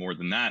even more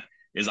than that,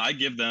 is I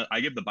give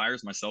the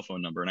buyers my cell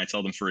phone number and I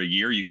tell them for a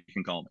year, you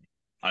can call me.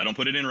 I don't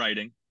put it in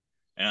writing.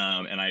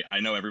 And I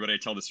know everybody I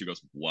tell this to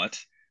goes, what?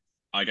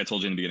 Like I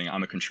told you in the beginning,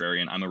 I'm a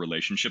contrarian. I'm a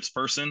relationships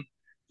person.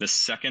 The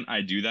second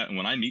I do that, and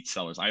when I meet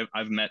sellers,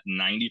 I've met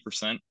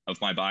 90% of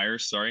my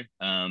buyers,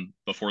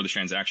 before the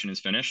transaction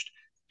is finished.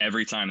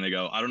 Every time they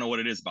go, I don't know what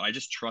it is, but I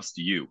just trust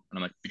you. And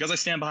I'm like, because I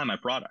stand behind my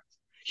product.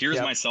 Here's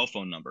my cell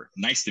phone number.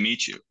 Nice to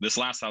meet you. This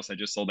last house I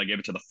just sold, I gave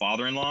it to the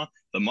father-in-law,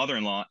 the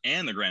mother-in-law,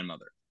 and the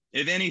grandmother.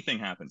 If anything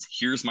happens,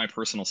 here's my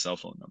personal cell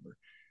phone number.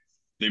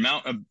 The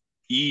amount of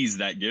ease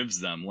that gives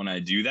them when I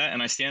do that,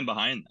 and I stand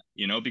behind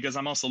that, because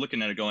I'm also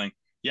looking at it going,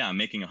 yeah, I'm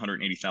making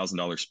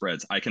 $180,000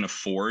 spreads. I can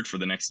afford for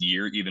the next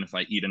year, even if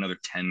I eat another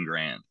 10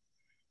 grand.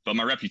 But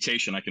my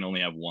reputation, I can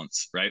only have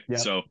once, right? Yep.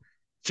 So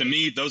to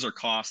me, those are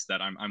costs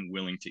that I'm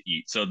willing to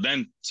eat. So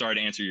then, sorry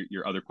to answer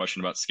your other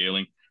question about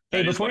scaling.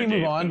 Hey, before you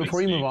move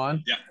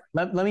on, yeah.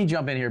 let me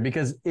jump in here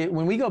because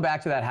when we go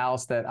back to that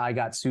house that I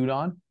got sued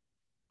on,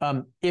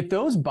 if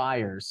those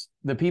buyers,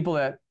 the people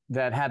that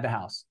had the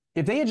house,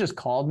 if they had just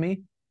called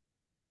me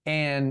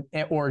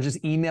or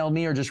just emailed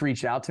me or just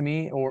reached out to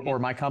me or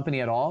my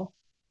company at all,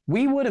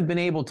 we would have been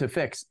able to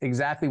fix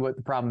exactly what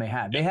the problem they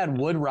had. They had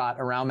wood rot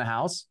around the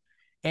house.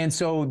 And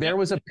so there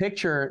was a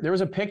picture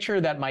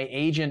that my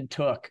agent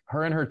took.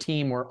 Her and her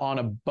team were on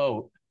a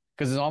boat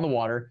because it's on the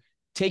water,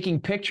 taking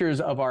pictures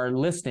of our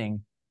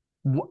listing.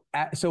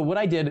 So what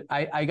I did,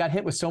 I got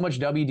hit with so much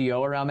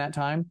WDO around that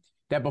time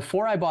that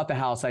before I bought the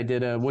house, I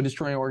did a wood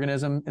destroying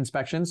organism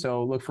inspection.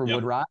 So look for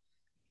wood rot.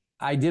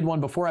 I did one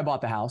before I bought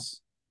the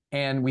house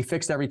and we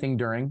fixed everything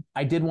during.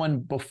 I did one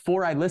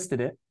before I listed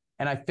it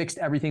and I fixed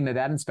everything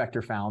that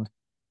inspector found.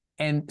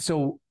 And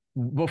so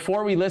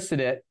before we listed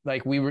it,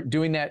 like we were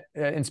doing that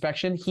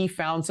inspection, he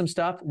found some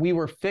stuff. We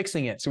were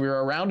fixing it. So we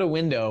were around a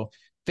window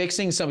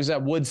fixing some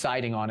wood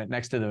siding on it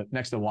next to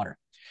the water.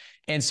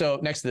 And so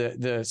next to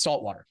the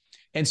salt water.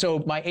 And so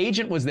my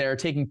agent was there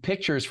taking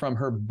pictures from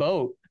her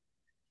boat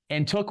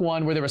and took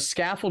one where there was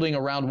scaffolding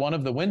around one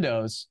of the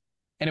windows.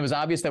 And it was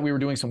obvious that we were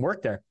doing some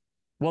work there.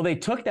 Well, they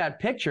took that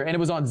picture and it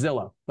was on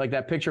Zillow. Like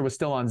that picture was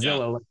still on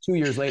Zillow like 2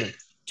 years later.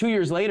 2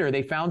 years later,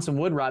 they found some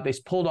wood rot. They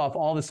pulled off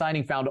all the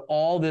siding, found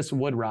all this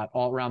wood rot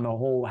all around the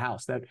whole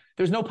house that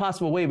there's no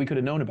possible way we could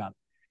have known about it.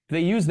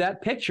 They used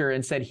that picture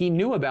and said he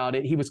knew about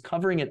it. He was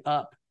covering it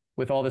up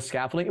with all the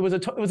scaffolding. It was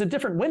a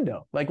different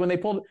window. Like when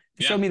they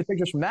showed me the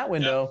pictures from that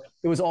window,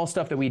 it was all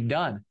stuff that we'd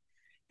done.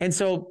 And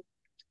so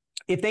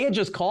if they had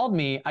just called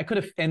me, I could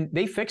have, and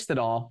they fixed it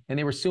all and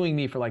they were suing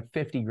me for like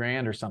 50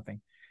 grand or something.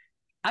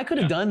 I could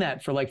have done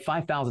that for like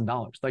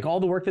 $5,000, like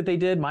all the work that they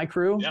did, my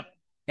crew. Yeah.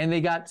 And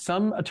they got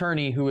some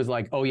attorney who was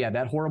like, oh yeah,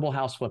 that horrible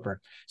house flipper.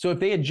 So if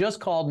they had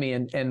just called me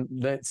and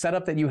the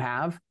setup that you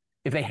have,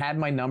 if they had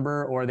my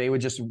number or they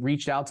would just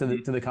reached out to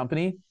the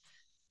company,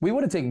 we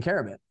would have taken care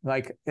of it.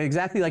 Like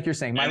exactly like you're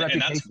saying, my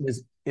reputation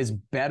is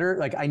better.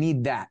 Like I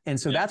need that. And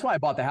so that's why I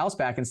bought the house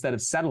back instead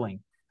of settling.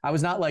 I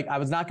was not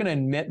going to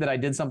admit that I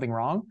did something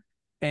wrong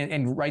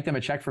and write them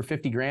a check for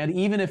 50 grand,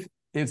 even if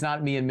it's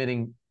not me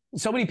admitting.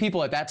 So many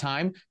people at that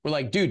time were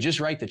like, dude, just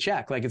write the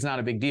check. Like, it's not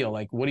a big deal.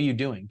 Like, what are you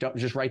doing? Don't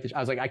just write the.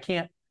 I was like,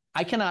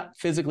 I cannot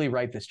physically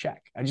write this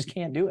check. I just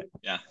can't do it.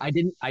 Yeah. I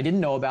didn't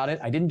know about it.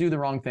 I didn't do the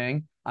wrong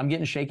thing. I'm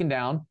getting shaken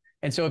down.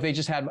 And so if they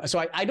just had,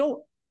 so I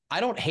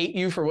don't hate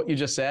you for what you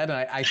just said.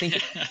 And I think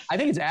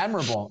it's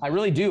admirable. I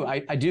really do.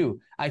 I do.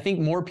 I think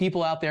more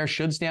people out there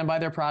should stand by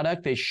their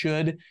product. They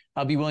should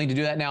be willing to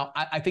do that. Now,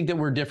 I think that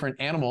we're different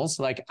animals.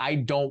 Like I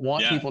don't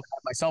want people to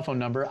have my cell phone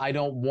number. I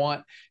don't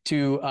want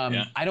to,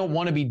 I don't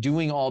want to be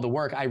doing all the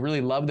work. I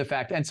really love the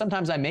fact, and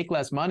sometimes I make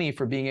less money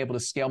for being able to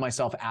scale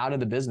myself out of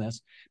the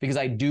business because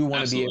I do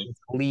want to be able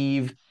to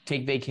leave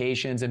take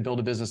vacations and build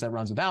a business that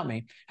runs without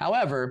me.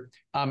 However,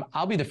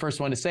 I'll be the first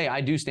one to say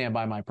I do stand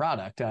by my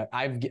product.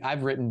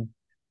 I've written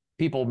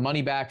people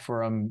money back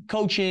from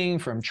coaching,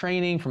 from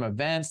training, from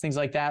events, things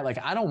like that. Like,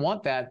 I don't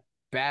want that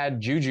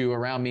bad juju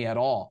around me at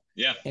all.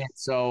 Yeah. And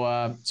so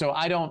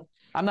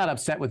I'm not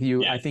upset with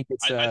you. Yeah. I think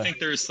it's, I think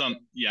there's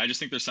I just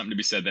think there's something to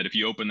be said that if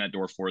you open that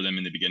door for them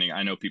in the beginning,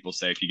 I know people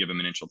say, if you give them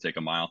an inch, they'll take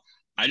a mile.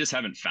 I just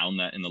haven't found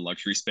that in the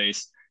luxury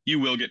space. You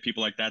will get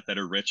people like that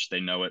are rich. They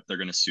know it. They're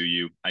going to sue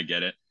you. I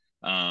get it.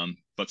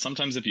 But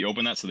sometimes if you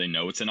open that so they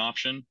know it's an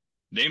option,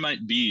 they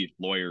might be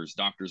lawyers,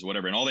 doctors,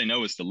 whatever, and all they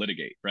know is to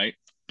litigate, right?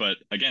 But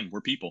again,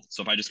 we're people.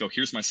 So if I just go,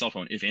 here's my cell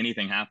phone, if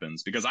anything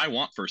happens, because I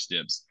want first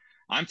dibs.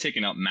 I'm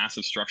taking out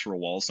massive structural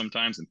walls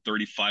sometimes and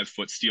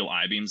 35-foot steel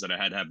I-beams that I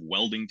had to have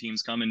welding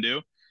teams come and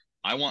do.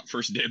 I want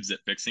first dibs at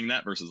fixing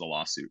that versus a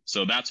lawsuit.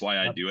 So that's why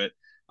I do it.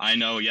 I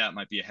know, yeah, it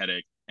might be a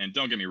headache. And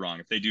don't get me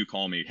wrong, if they do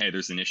call me, hey,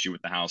 there's an issue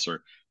with the house,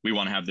 or we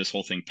want to have this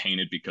whole thing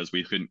painted because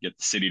we couldn't get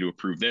the city to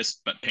approve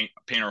this, but paint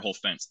our whole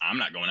fence, I'm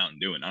not going out and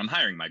doing it. I'm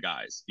hiring my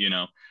guys, you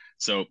know?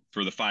 So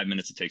for the 5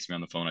 minutes it takes me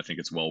on the phone, I think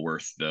it's well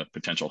worth the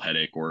potential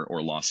headache or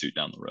lawsuit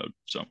down the road.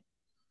 So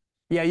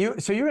yeah,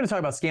 so you're going to talk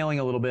about scaling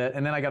a little bit,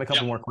 and then I got a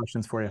couple more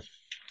questions for you.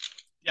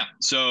 Yeah.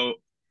 So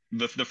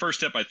the first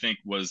step, I think,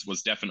 was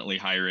definitely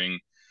hiring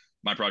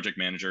my project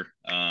manager.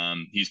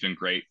 He's been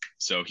great.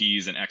 So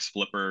he's an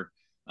ex-flipper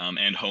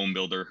and home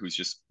builder who's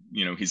just,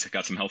 he's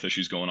got some health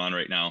issues going on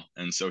right now.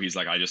 And so he's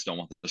like, I just don't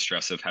want the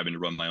stress of having to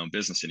run my own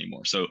business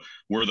anymore. So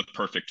we're the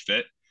perfect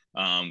fit.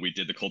 We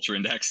did the culture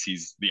index.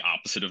 He's the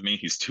opposite of me.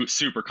 He's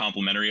super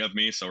complimentary of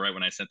me. So right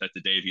when I sent that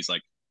to Dave, he's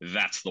like,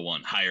 that's the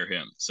one, hire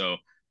him. So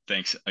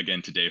thanks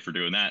again to Dave for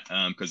doing that,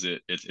 because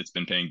it's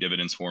been paying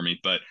dividends for me.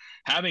 But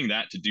having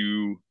that to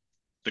do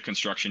the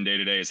construction day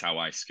to day is how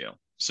I scale.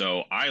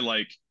 So I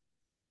like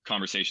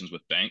conversations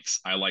with banks.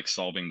 I like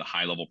solving the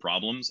high level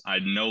problems. I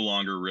no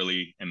longer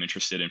really am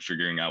interested in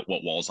figuring out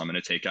what walls I'm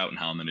going to take out and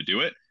how I'm going to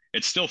do it.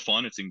 It's still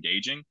fun. It's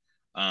engaging.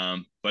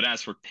 But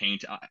as for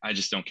paint, I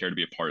just don't care to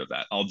be a part of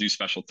that. I'll do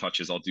special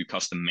touches. I'll do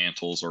custom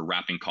mantles or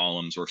wrapping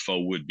columns or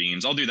faux wood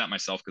beams. I'll do that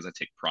myself because I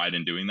take pride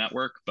in doing that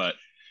work. But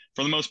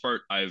for the most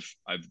part, I've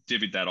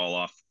divvied that all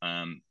off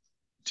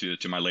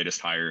to my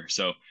latest hire.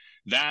 So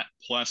that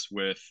plus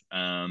with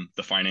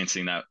the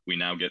financing that we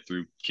now get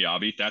through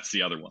Kiavi, that's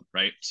the other one,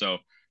 right? So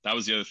that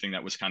was the other thing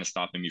that was kind of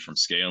stopping me from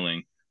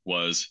scaling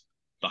was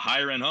the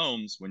higher end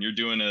homes. When you're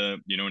doing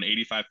an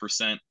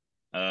 85%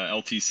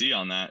 LTC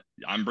on that,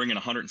 I'm bringing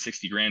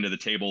 160 grand to the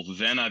table.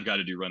 Then I've got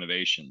to do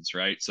renovations,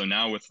 right? So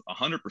now with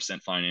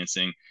 100%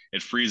 financing,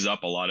 it frees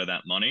up a lot of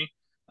that money.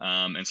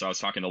 And so I was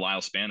talking to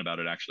Lyle Span about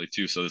it actually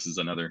too. So this is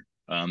another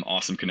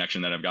awesome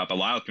connection that I've got. But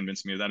Lyle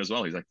convinced me of that as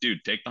well. He's like,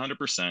 dude, take the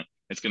 100%.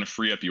 It's going to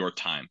free up your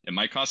time. It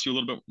might cost you a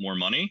little bit more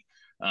money,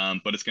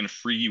 but it's going to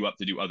free you up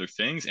to do other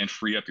things and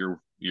free up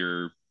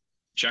your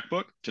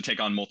checkbook to take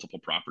on multiple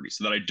properties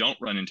so that I don't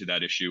run into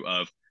that issue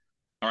of,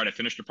 all right, I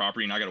finished a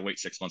property and I got to wait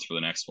 6 months for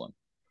the next one.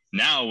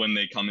 Now, when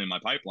they come in my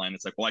pipeline,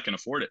 it's like, well, I can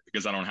afford it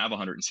because I don't have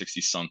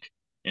 160 sunk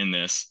in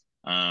this.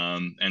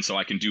 And so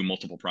I can do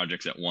multiple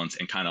projects at once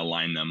and kind of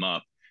line them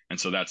up. And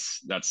so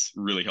that's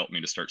really helped me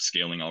to start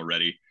scaling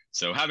already.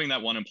 So having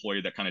that one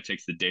employee that kind of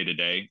takes the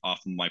day-to-day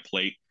off of my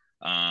plate,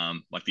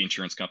 like the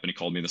insurance company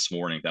called me this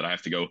morning that I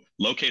have to go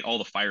locate all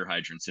the fire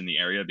hydrants in the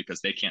area because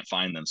they can't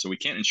find them. So we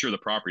can't insure the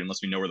property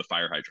unless we know where the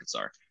fire hydrants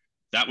are.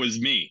 That was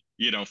me,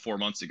 4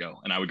 months ago.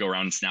 And I would go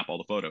around and snap all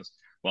the photos.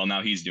 Well,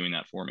 now he's doing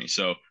that for me.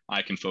 So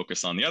I can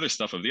focus on the other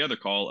stuff of the other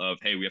call of,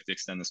 hey, we have to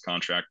extend this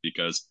contract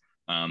because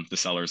the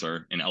sellers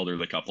are an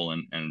elderly couple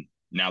and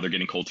now they're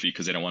getting cold feet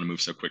because they don't want to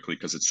move so quickly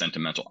because it's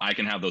sentimental. I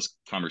can have those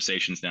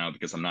conversations now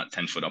because I'm not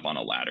 10 foot up on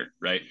a ladder,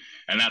 right?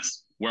 And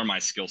that's where my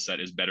skill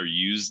set is better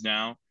used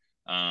now.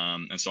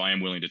 And so I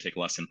am willing to take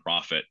less in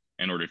profit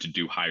in order to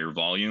do higher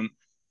volume,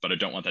 but I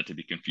don't want that to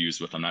be confused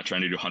with, I'm not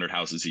trying to do 100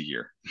 houses a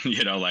year,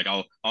 like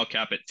I'll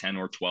cap it 10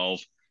 or 12,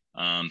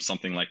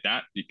 something like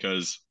that,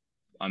 because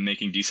I'm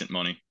making decent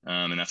money.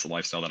 And that's the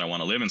lifestyle that I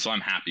want to live. And so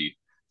I'm happy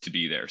to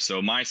be there.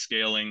 So my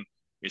scaling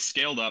is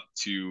scaled up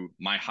to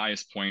my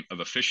highest point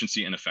of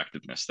efficiency and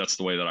effectiveness. That's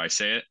the way that I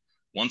say it.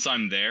 Once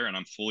I'm there and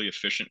I'm fully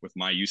efficient with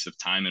my use of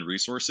time and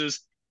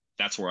resources,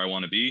 that's where I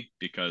want to be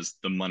because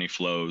the money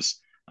flows.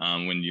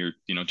 When you're,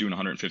 doing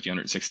 150,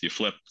 160 a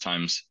flip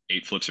times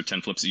 8 flips or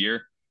 10 flips a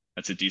year,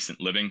 that's a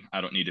decent living. I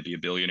don't need to be a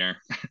billionaire.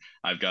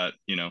 I've got,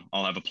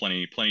 I'll have a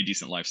plenty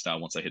decent lifestyle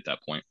once I hit that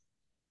point.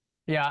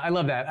 Yeah, I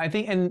love that. I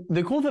think, and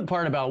the cool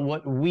part about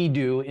what we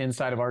do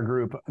inside of our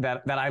group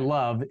that I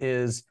love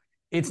is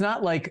it's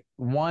not like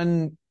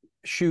one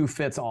shoe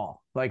fits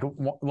all, like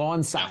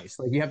one size,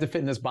 like you have to fit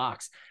in this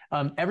box.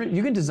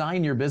 You can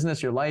design your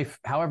business, your life,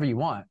 however you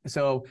want.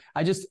 So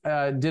I just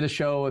did a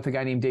show with a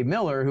guy named Dave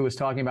Miller, who was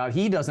talking about,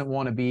 he doesn't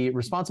want to be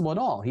responsible at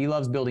all. He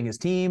loves building his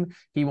team.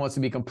 He wants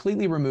to be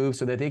completely removed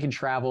so that they can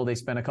travel. They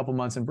spend a couple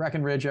months in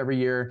Breckenridge every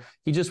year.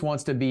 He just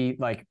wants to be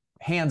like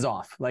hands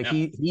off. Like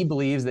he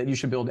believes that you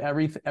should build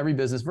every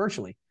business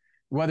virtually,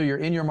 whether you're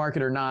in your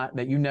market or not,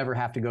 that you never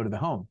have to go to the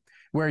home.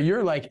 where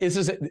you're like, this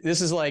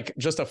is like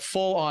just a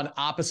full on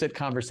opposite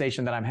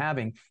conversation that I'm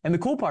having. And the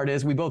cool part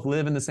is we both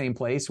live in the same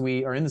place.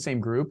 We are in the same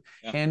group,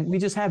 and we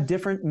just have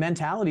different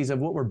mentalities of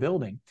what we're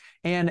building.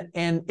 And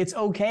it's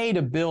okay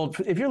to build.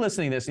 If you're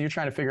listening to this and you're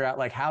trying to figure out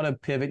like how to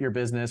pivot your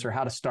business or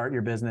how to start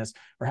your business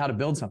or how to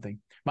build something,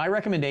 my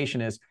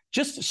recommendation is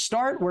just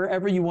start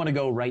wherever you want to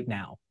go right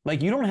now.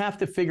 Like, you don't have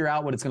to figure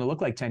out what it's going to look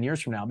like 10 years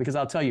from now, because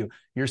I'll tell you,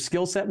 your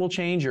skill set will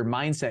change, your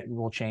mindset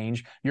will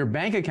change, your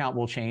bank account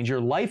will change,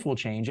 your life will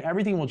change,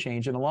 everything will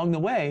change. And along the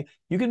way,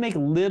 you can make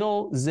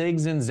little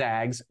zigs and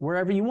zags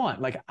wherever you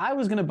want. Like, I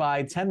was going to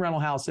buy 10 rental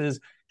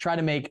houses, try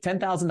to make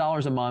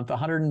 $10,000 a month,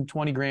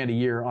 120 grand a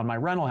year on my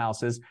rental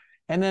houses.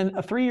 And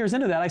then 3 years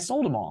into that, I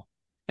sold them all.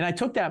 And I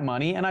took that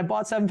money and I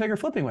bought 7-figure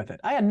flipping with it.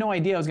 I had no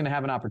idea I was going to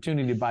have an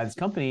opportunity to buy this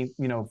company,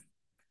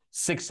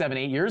 6, 7,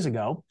 8 years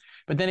ago.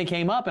 But then it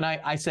came up and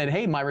I said,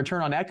 hey, my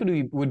return on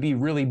equity would be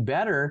really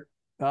better,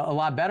 a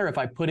lot better if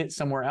I put it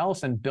somewhere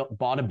else and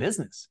bought a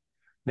business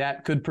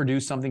that could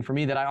produce something for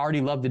me that I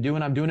already love to do.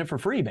 And I'm doing it for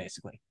free,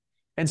 basically.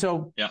 And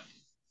so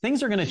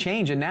things are going to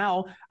change. And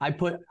now I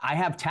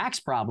have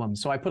tax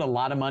problems. So I put a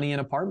lot of money in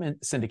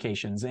apartment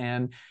syndications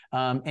and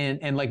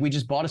like we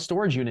just bought a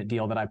storage unit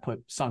deal that I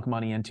sunk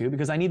money into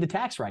because I need the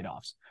tax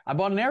write-offs. I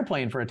bought an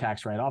airplane for a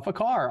tax write-off, a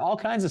car, all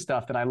kinds of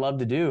stuff that I love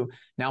to do.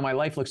 Now my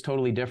life looks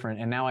totally different.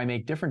 And now I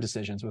make different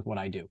decisions with what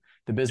I do.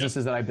 The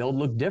businesses that I build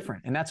look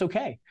different, and that's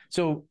okay.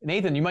 So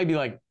Nathan, you might be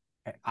like,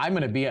 I'm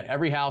going to be at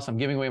every house. I'm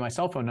giving away my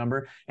cell phone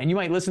number. And you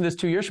might listen to this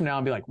 2 years from now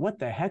and be like, what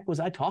the heck was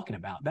I talking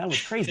about? That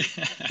was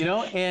crazy,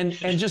 and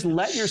just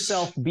let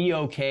yourself be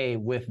okay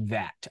with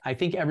that. I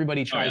think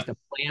everybody tries to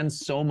plan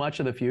so much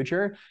of the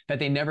future that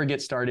they never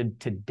get started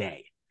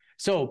today.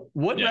 So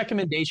what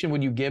recommendation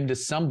would you give to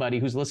somebody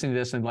who's listening to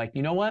this and like,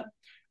 you know what?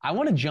 I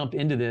want to jump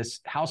into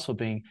this house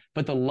flipping,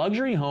 but the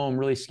luxury home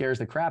really scares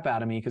the crap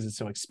out of me because it's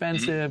so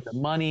expensive, the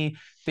money,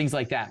 things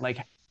like that.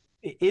 Like,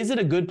 is it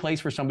a good place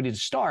for somebody to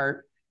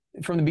start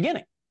from the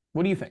beginning?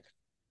 What do you think?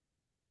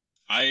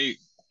 I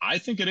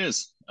think it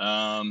is.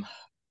 Again,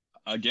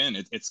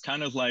 it's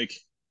kind of like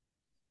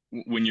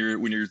when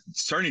you're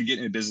starting to get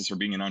into business or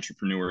being an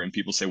entrepreneur and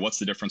people say, what's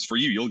the difference for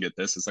you? You'll get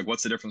this. It's like,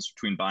 what's the difference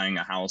between buying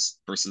a house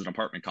versus an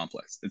apartment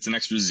complex? It's an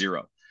extra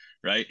zero,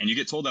 right? And you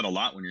get told that a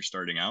lot when you're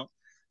starting out.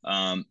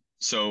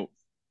 So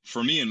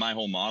for me and my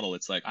whole model,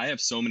 it's like I have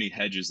so many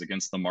hedges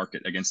against the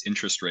market, against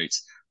interest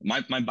rates.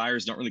 My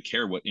buyers don't really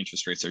care what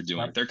interest rates are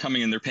doing. Right. They're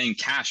coming in, they're paying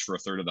cash for a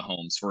third of the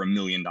homes for $1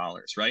 million,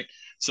 right?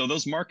 So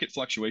those market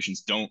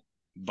fluctuations don't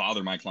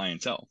bother my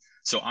clientele.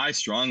 So I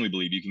strongly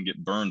believe you can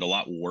get burned a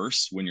lot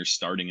worse when you're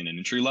starting in an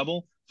entry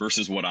level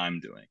versus what I'm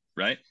doing,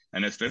 right?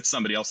 And if it's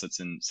somebody else that's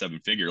in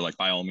 7-figure, like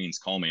by all means,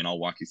 call me and I'll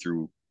walk you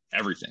through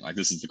everything. Like,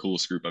 this is the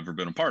coolest group I've ever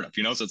been a part of,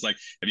 So it's like,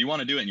 if you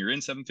want to do it and you're in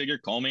 7-figure,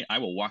 call me. I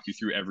will walk you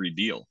through every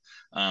deal.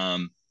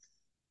 The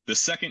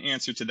second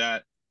answer to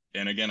that,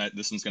 and again,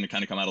 this one's going to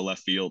kind of come out of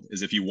left field,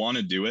 is if you want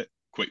to do it,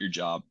 quit your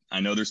job.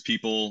 I know there's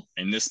people,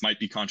 and this might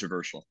be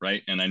controversial,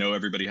 right? And I know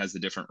everybody has a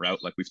different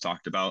route, like we've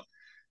talked about.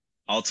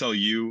 I'll tell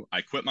you,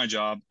 I quit my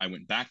job. I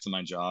went back to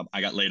my job.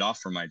 I got laid off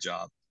from my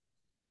job.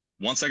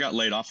 Once I got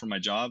laid off from my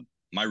job,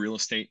 my real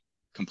estate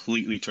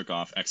completely took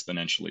off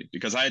exponentially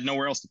because I had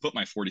nowhere else to put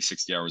my 40,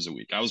 60 hours a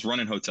week. I was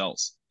running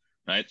hotels,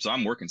 right? So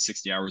I'm working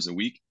 60 hours a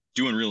week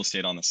doing real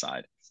estate on the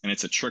side. And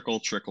it's a trickle.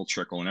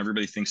 And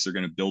everybody thinks they're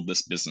going to build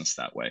this business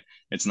that way.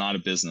 It's not a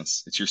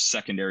business. It's your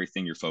secondary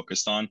thing you're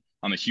focused on.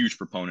 I'm a huge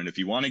proponent. If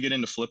you want to get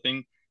into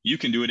flipping, you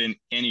can do it in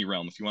any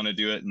realm. If you want to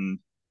do it in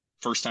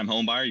first-time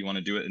home buyer, you want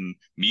to do it in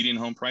median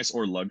home price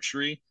or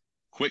luxury,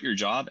 quit your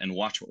job and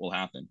watch what will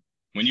happen.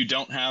 When you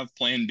don't have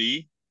plan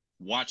B,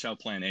 watch how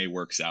plan A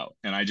works out.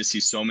 And I just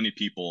see so many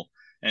people,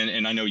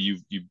 and I know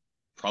you've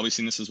probably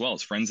seen this as well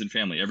as friends and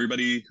family.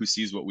 Everybody who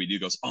sees what we do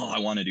goes, oh, I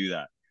want to do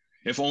that.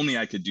 If only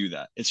I could do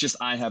that. It's just,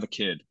 I have a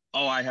kid.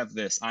 Oh, I have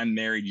this. I'm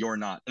married. You're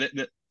not.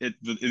 The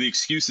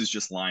excuses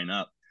just line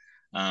up.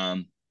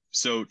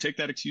 So take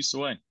that excuse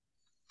away.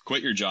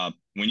 Quit your job.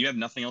 When you have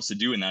nothing else to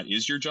do and that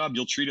is your job,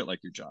 you'll treat it like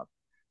your job.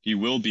 You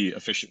will be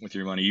efficient with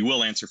your money. You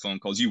will answer phone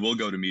calls. You will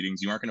go to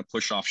meetings. You aren't going to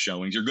push off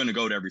showings. You're going to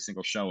go to every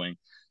single showing.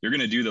 You're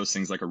going to do those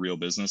things like a real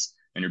business,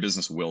 and your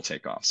business will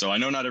take off. So I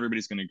know not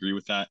everybody's going to agree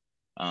with that,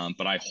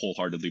 but I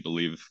wholeheartedly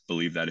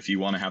believe that if you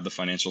want to have the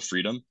financial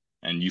freedom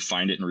and you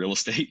find it in real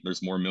estate,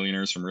 there's more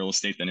millionaires from real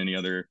estate than any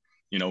other,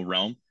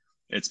 realm.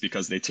 It's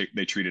because they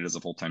treat it as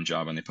a full-time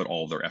job and they put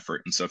all of their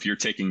effort. And so if you're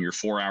taking your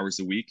 4 hours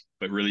a week,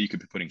 but really you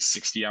could be putting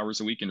 60 hours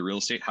a week into real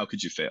estate, how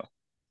could you fail?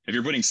 If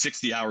you're putting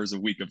 60 hours a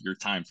week of your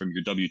time from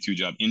your W-2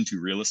 job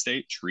into real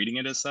estate, treating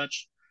it as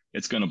such,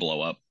 it's going to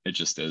blow up. It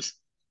just is.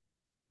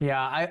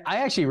 Yeah, I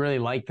actually really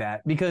like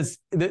that, because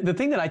the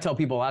thing that I tell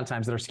people a lot of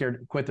times that are scared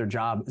to quit their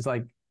job is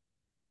like,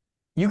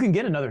 you can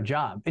get another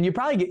job, and you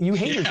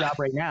hate your job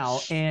right now,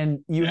 and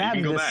you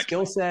have this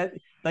skill set.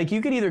 Like,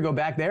 you could either go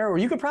back there, or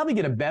you could probably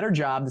get a better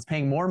job that's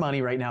paying more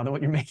money right now than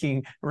what you're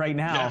making right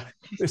now.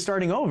 They're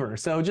starting over.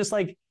 So just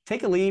like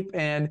take a leap,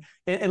 and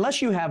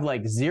unless you have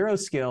like zero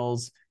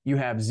skills, you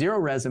have zero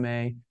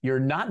resume, you're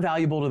not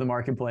valuable to the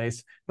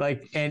marketplace,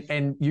 like,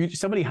 and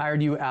somebody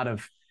hired you out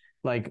of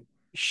like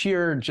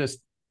sheer just,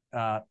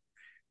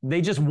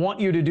 they just want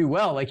you to do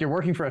well. Like you're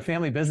working for a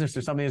family business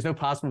or something. There's no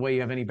possible way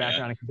you have any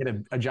background and can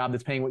get a job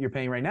that's paying what you're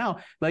paying right now.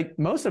 Like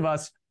most of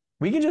us,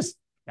 I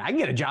can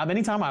get a job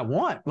anytime I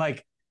want.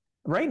 Like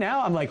right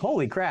now, I'm like,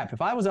 holy crap.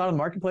 If I was out in the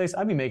marketplace,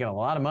 I'd be making a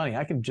lot of money.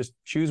 I can just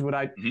choose what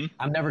I'm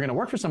never going to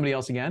work for somebody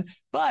else again.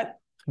 But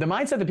the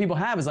mindset that people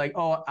have is like,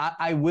 oh,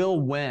 I will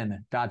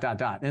win, ...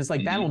 And it's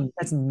like,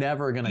 that's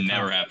never going to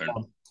happen.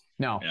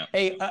 No. Yeah.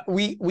 Hey,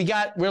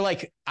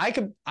 I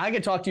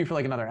could talk to you for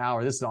like another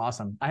hour. This is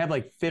awesome. I have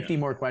like 50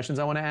 more questions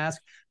I want to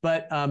ask,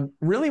 but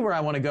really where I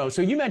want to go.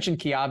 So you mentioned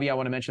Kiavi. I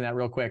want to mention that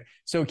real quick.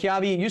 So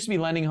Kiavi used to be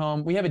Lending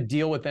Home. We have a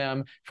deal with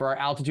them for our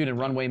Altitude and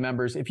Runway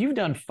members. If you've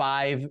done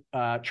 5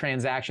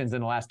 transactions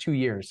in the last 2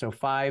 years, so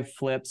 5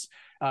 flips,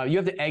 you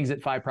have to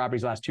exit 5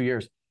 properties the last 2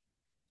 years,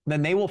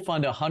 then they will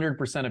fund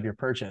 100% of your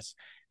purchase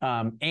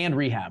and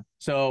rehab.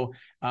 So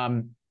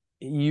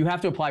you have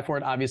to apply for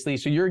it, obviously.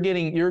 So you're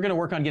going to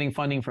work on getting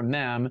funding from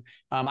them.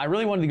 I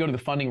really wanted to go to the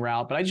funding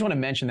route, but I just want to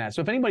mention that.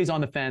 So if anybody's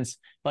on the fence,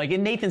 like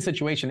in Nathan's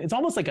situation, it's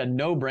almost like a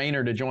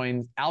no-brainer to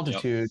join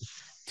Altitude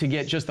to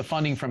get just the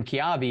funding from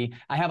Kiavi.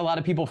 I have a lot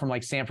of people from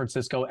like San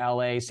Francisco,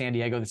 LA, San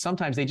Diego, that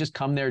sometimes they just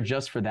come there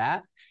just for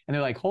that. And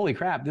they're like, holy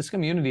crap, this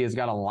community has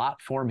got a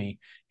lot for me.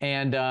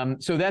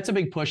 And so that's a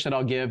big push that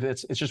I'll give.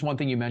 It's just one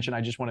thing you mentioned.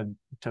 I just wanted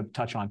to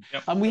touch on.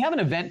 We have an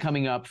event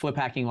coming up, Flip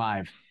Hacking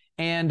Live.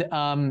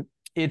 And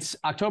it's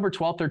October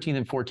 12th, 13th,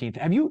 and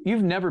 14th.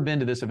 You've never been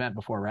to this event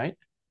before, right?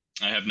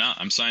 I have not.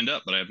 I'm signed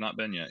up, but I have not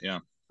been yet. Yeah.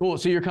 Cool.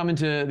 So you're coming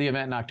to the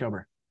event in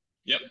October.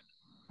 Yep.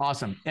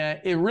 Awesome.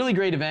 A really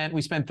great event.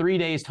 We spent 3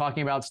 days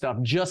talking about stuff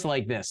just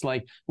like this.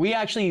 Like we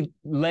actually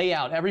lay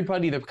out,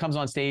 everybody that comes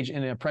on stage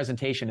in a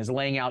presentation is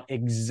laying out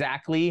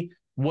exactly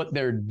what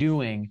they're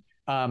doing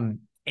and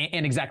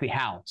exactly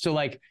how. So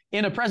like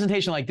in a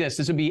presentation like this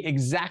would be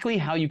exactly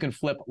how you can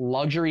flip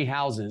luxury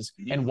houses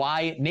and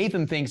why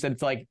Nathan thinks that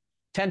it's like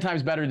 10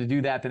 times better to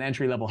do that than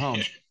entry-level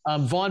homes.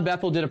 Vaughn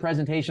Bethel did a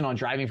presentation on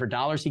driving for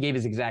dollars. He gave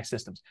his exact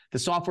systems, the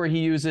software he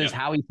uses,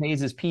 how he pays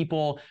his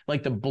people,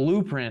 like the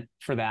blueprint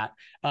for that.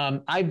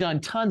 I've done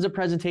tons of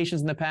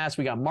presentations in the past.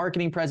 We got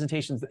marketing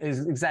presentations,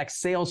 exact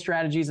sales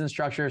strategies and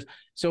structures.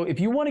 So if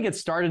you want to get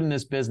started in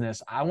this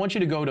business, I want you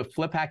to go to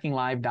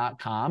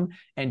fliphackinglive.com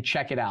and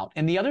check it out.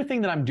 And the other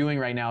thing that I'm doing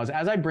right now is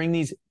as I bring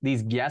these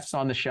guests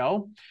on the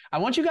show, I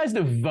want you guys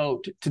to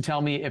vote to tell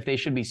me if they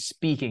should be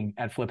speaking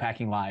at Flip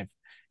Hacking Live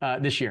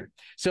this year.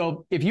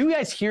 So if you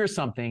guys hear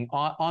something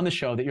on the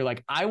show that you're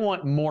like, I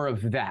want more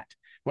of that,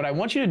 what I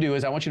want you to do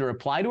is I want you to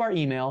reply to our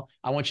email.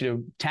 I want you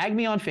to tag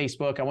me on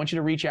Facebook. I want you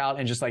to reach out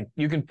and just like,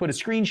 you can put a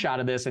screenshot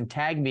of this and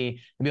tag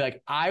me and be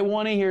like, I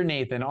want to hear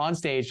Nathan on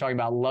stage talking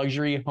about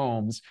luxury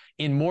homes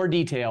in more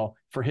detail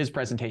for his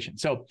presentation.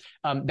 So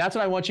that's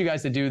what I want you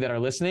guys to do that are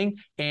listening.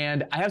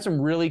 And I have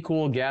some really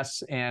cool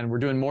guests and we're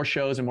doing more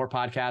shows and more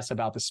podcasts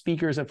about the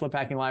speakers at Flip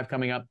Hacking Live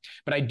coming up.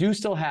 But I do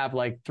still have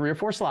like 3 or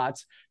 4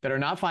 slots that are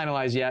not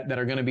finalized yet that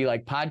are going to be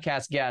like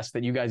podcast guests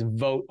that you guys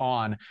vote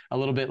on a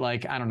little bit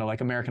like, I don't know, like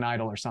American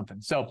Idol or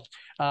something. So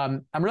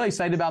I'm really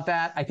excited about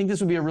that. I think this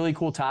would be a really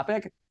cool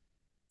topic.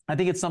 I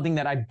think it's something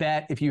that I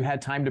bet if you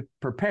had time to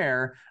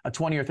prepare a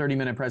 20 or 30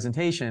 minute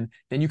presentation,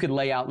 then you could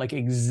lay out like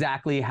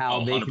exactly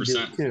how they could do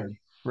it too.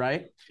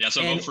 Right? Yeah.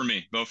 So vote for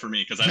me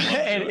because I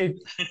love it.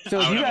 So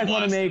if you guys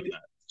want to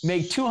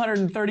make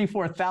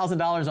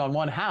 $234,000 on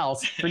one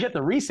house, forget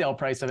the resale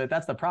price of it.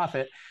 That's the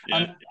profit.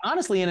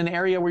 Honestly, in an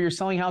area where you're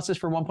selling houses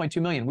for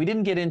 1.2 million, we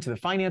didn't get into the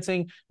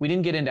financing. We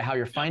didn't get into how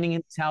you're finding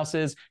these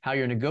houses, how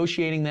you're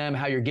negotiating them,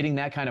 how you're getting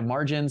that kind of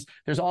margins.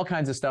 There's all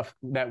kinds of stuff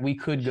that we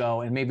could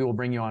go, and maybe we'll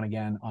bring you on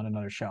again on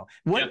another show.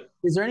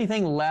 Is there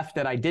anything left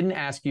that I didn't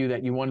ask you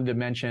that you wanted to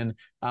mention?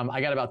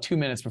 I got about 2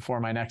 minutes before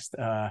my next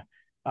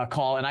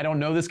call, and I don't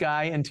know this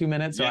guy in 2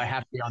 minutes, so I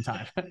have to be on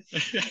time.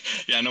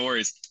 Yeah, no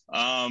worries.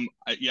 On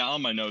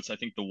my notes, I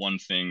think the one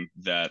thing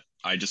that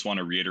I just want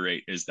to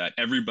reiterate is that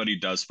everybody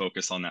does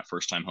focus on that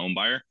first-time home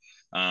buyer.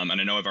 And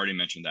I know I've already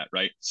mentioned that,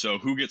 right? So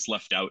who gets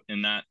left out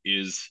in that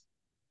is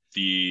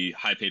the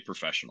high-paid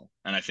professional.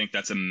 And I think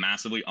that's a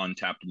massively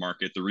untapped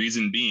market. The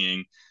reason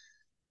being,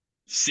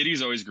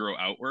 cities always grow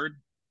outward,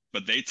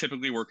 but they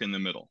typically work in the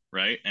middle,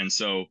 right? And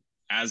so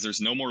as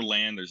there's no more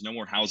land, there's no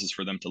more houses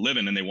for them to live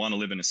in, and they want to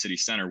live in a city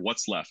center,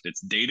 what's left?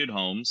 It's dated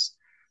homes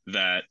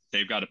that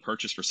they've got to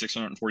purchase for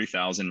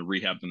 $640,000 and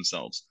rehab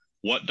themselves.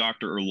 What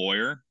doctor or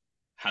lawyer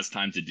has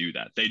time to do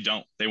that? They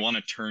don't. They want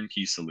a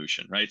turnkey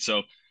solution, right?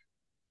 So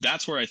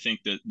that's where I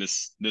think that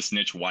this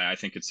niche, why I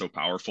think it's so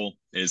powerful,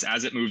 is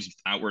as it moves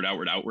outward,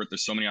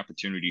 there's so many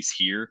opportunities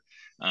here.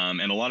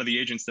 And a lot of the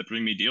agents that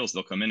bring me deals,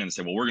 they'll come in and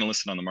say, well, we're going to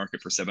list it on the market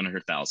for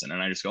 $700,000. And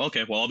I just go,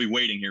 okay, well, I'll be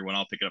waiting here when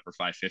I'll pick it up for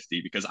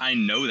 $550, because I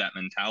know that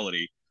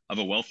mentality of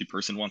a wealthy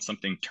person wants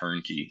something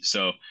turnkey.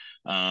 So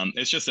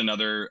it's just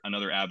another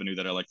avenue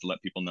that I like to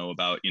let people know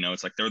about. You know,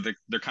 it's like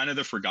they're kind of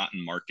the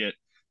forgotten market.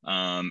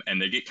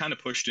 And they get kind of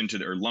pushed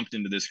into or lumped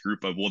into this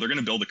group of, well, they're going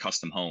to build a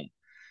custom home.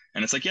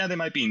 And it's like, yeah, they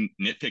might be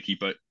nitpicky,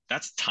 but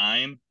that's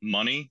time,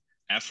 money,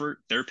 effort.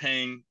 They're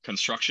paying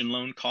construction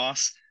loan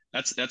costs.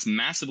 that's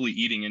massively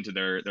eating into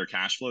their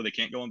cash flow. They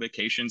can't go on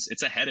vacations.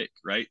 It's a headache,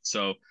 right?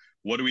 So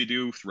what do we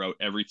do throughout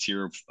every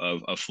tier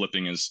of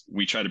flipping is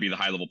we try to be the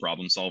high level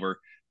problem solver,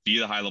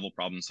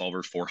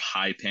 for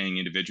high paying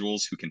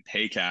individuals who can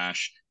pay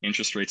cash.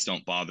 Interest rates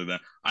don't bother them.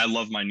 I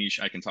love my niche.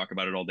 I can talk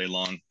about it all day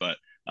long, but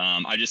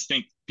I just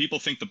think people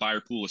think the buyer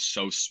pool is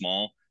so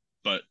small,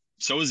 but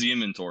so is the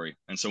inventory.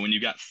 And so when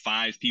you got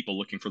 5 people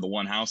looking for the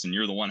one house and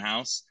you're the one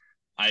house,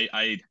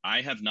 I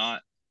have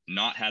not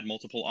had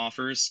multiple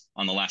offers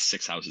on the last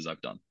 6 houses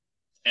I've done.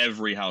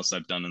 Every house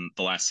I've done in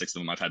the last 6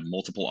 of them, I've had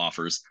multiple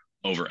offers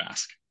over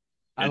ask.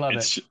 I love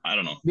it. I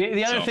don't know.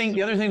 The other thing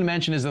to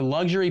mention is the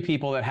luxury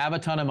people that have a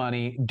ton of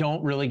money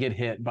don't really get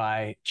hit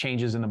by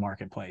changes in the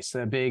marketplace,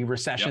 the big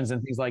recessions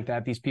and things like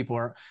that. These people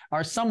are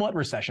somewhat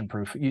recession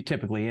proof,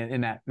 typically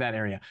in that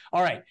area.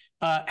 All right.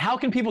 How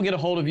can people get a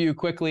hold of you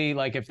quickly?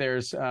 Like if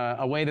there's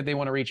a way that they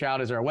want to reach out,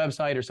 is there a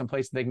website or some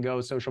place that they can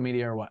go, social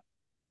media or what?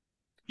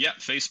 Yeah,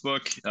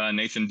 Facebook,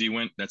 Nathan D.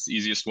 Wint. That's the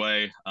easiest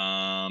way.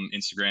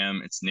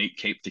 Instagram, it's Nate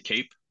Cape to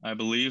Cape, I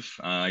believe.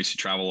 I used to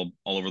travel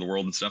all over the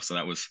world and stuff, so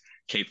that was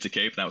Cape to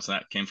Cape. That was where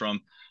that came from.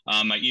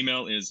 My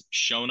email is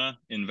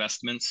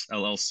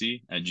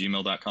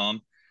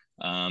shonainvestmentsllc@gmail.com.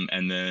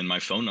 And then my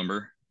phone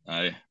number,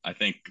 I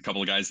think a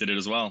couple of guys did it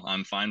as well.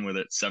 I'm fine with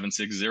it.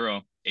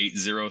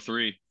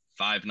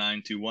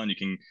 760-803-5921. You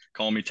can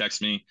call me,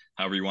 text me,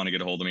 however you want to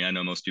get a hold of me. I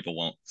know most people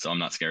won't, so I'm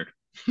not scared.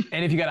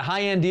 And if you got a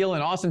high-end deal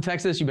in Austin,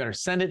 Texas, you better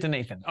send it to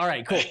Nathan. All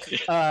right, cool.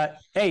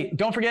 Hey,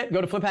 don't forget,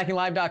 go to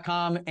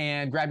fliphackinglive.com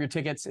and grab your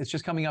tickets. It's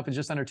just coming up in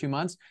just under 2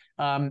 months.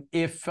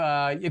 If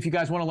you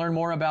guys want to learn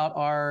more about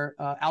our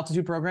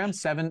altitude program,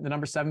 the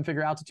number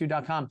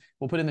 7figurealtitude.com,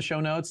 we'll put in the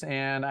show notes,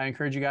 and I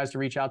encourage you guys to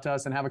reach out to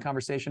us and have a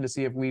conversation to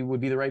see if we would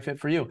be the right fit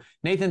for you.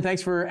 Nathan,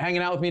 thanks for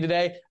hanging out with me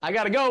today. I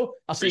got to go.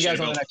 I'll see you guys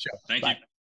on the next show. Thank you.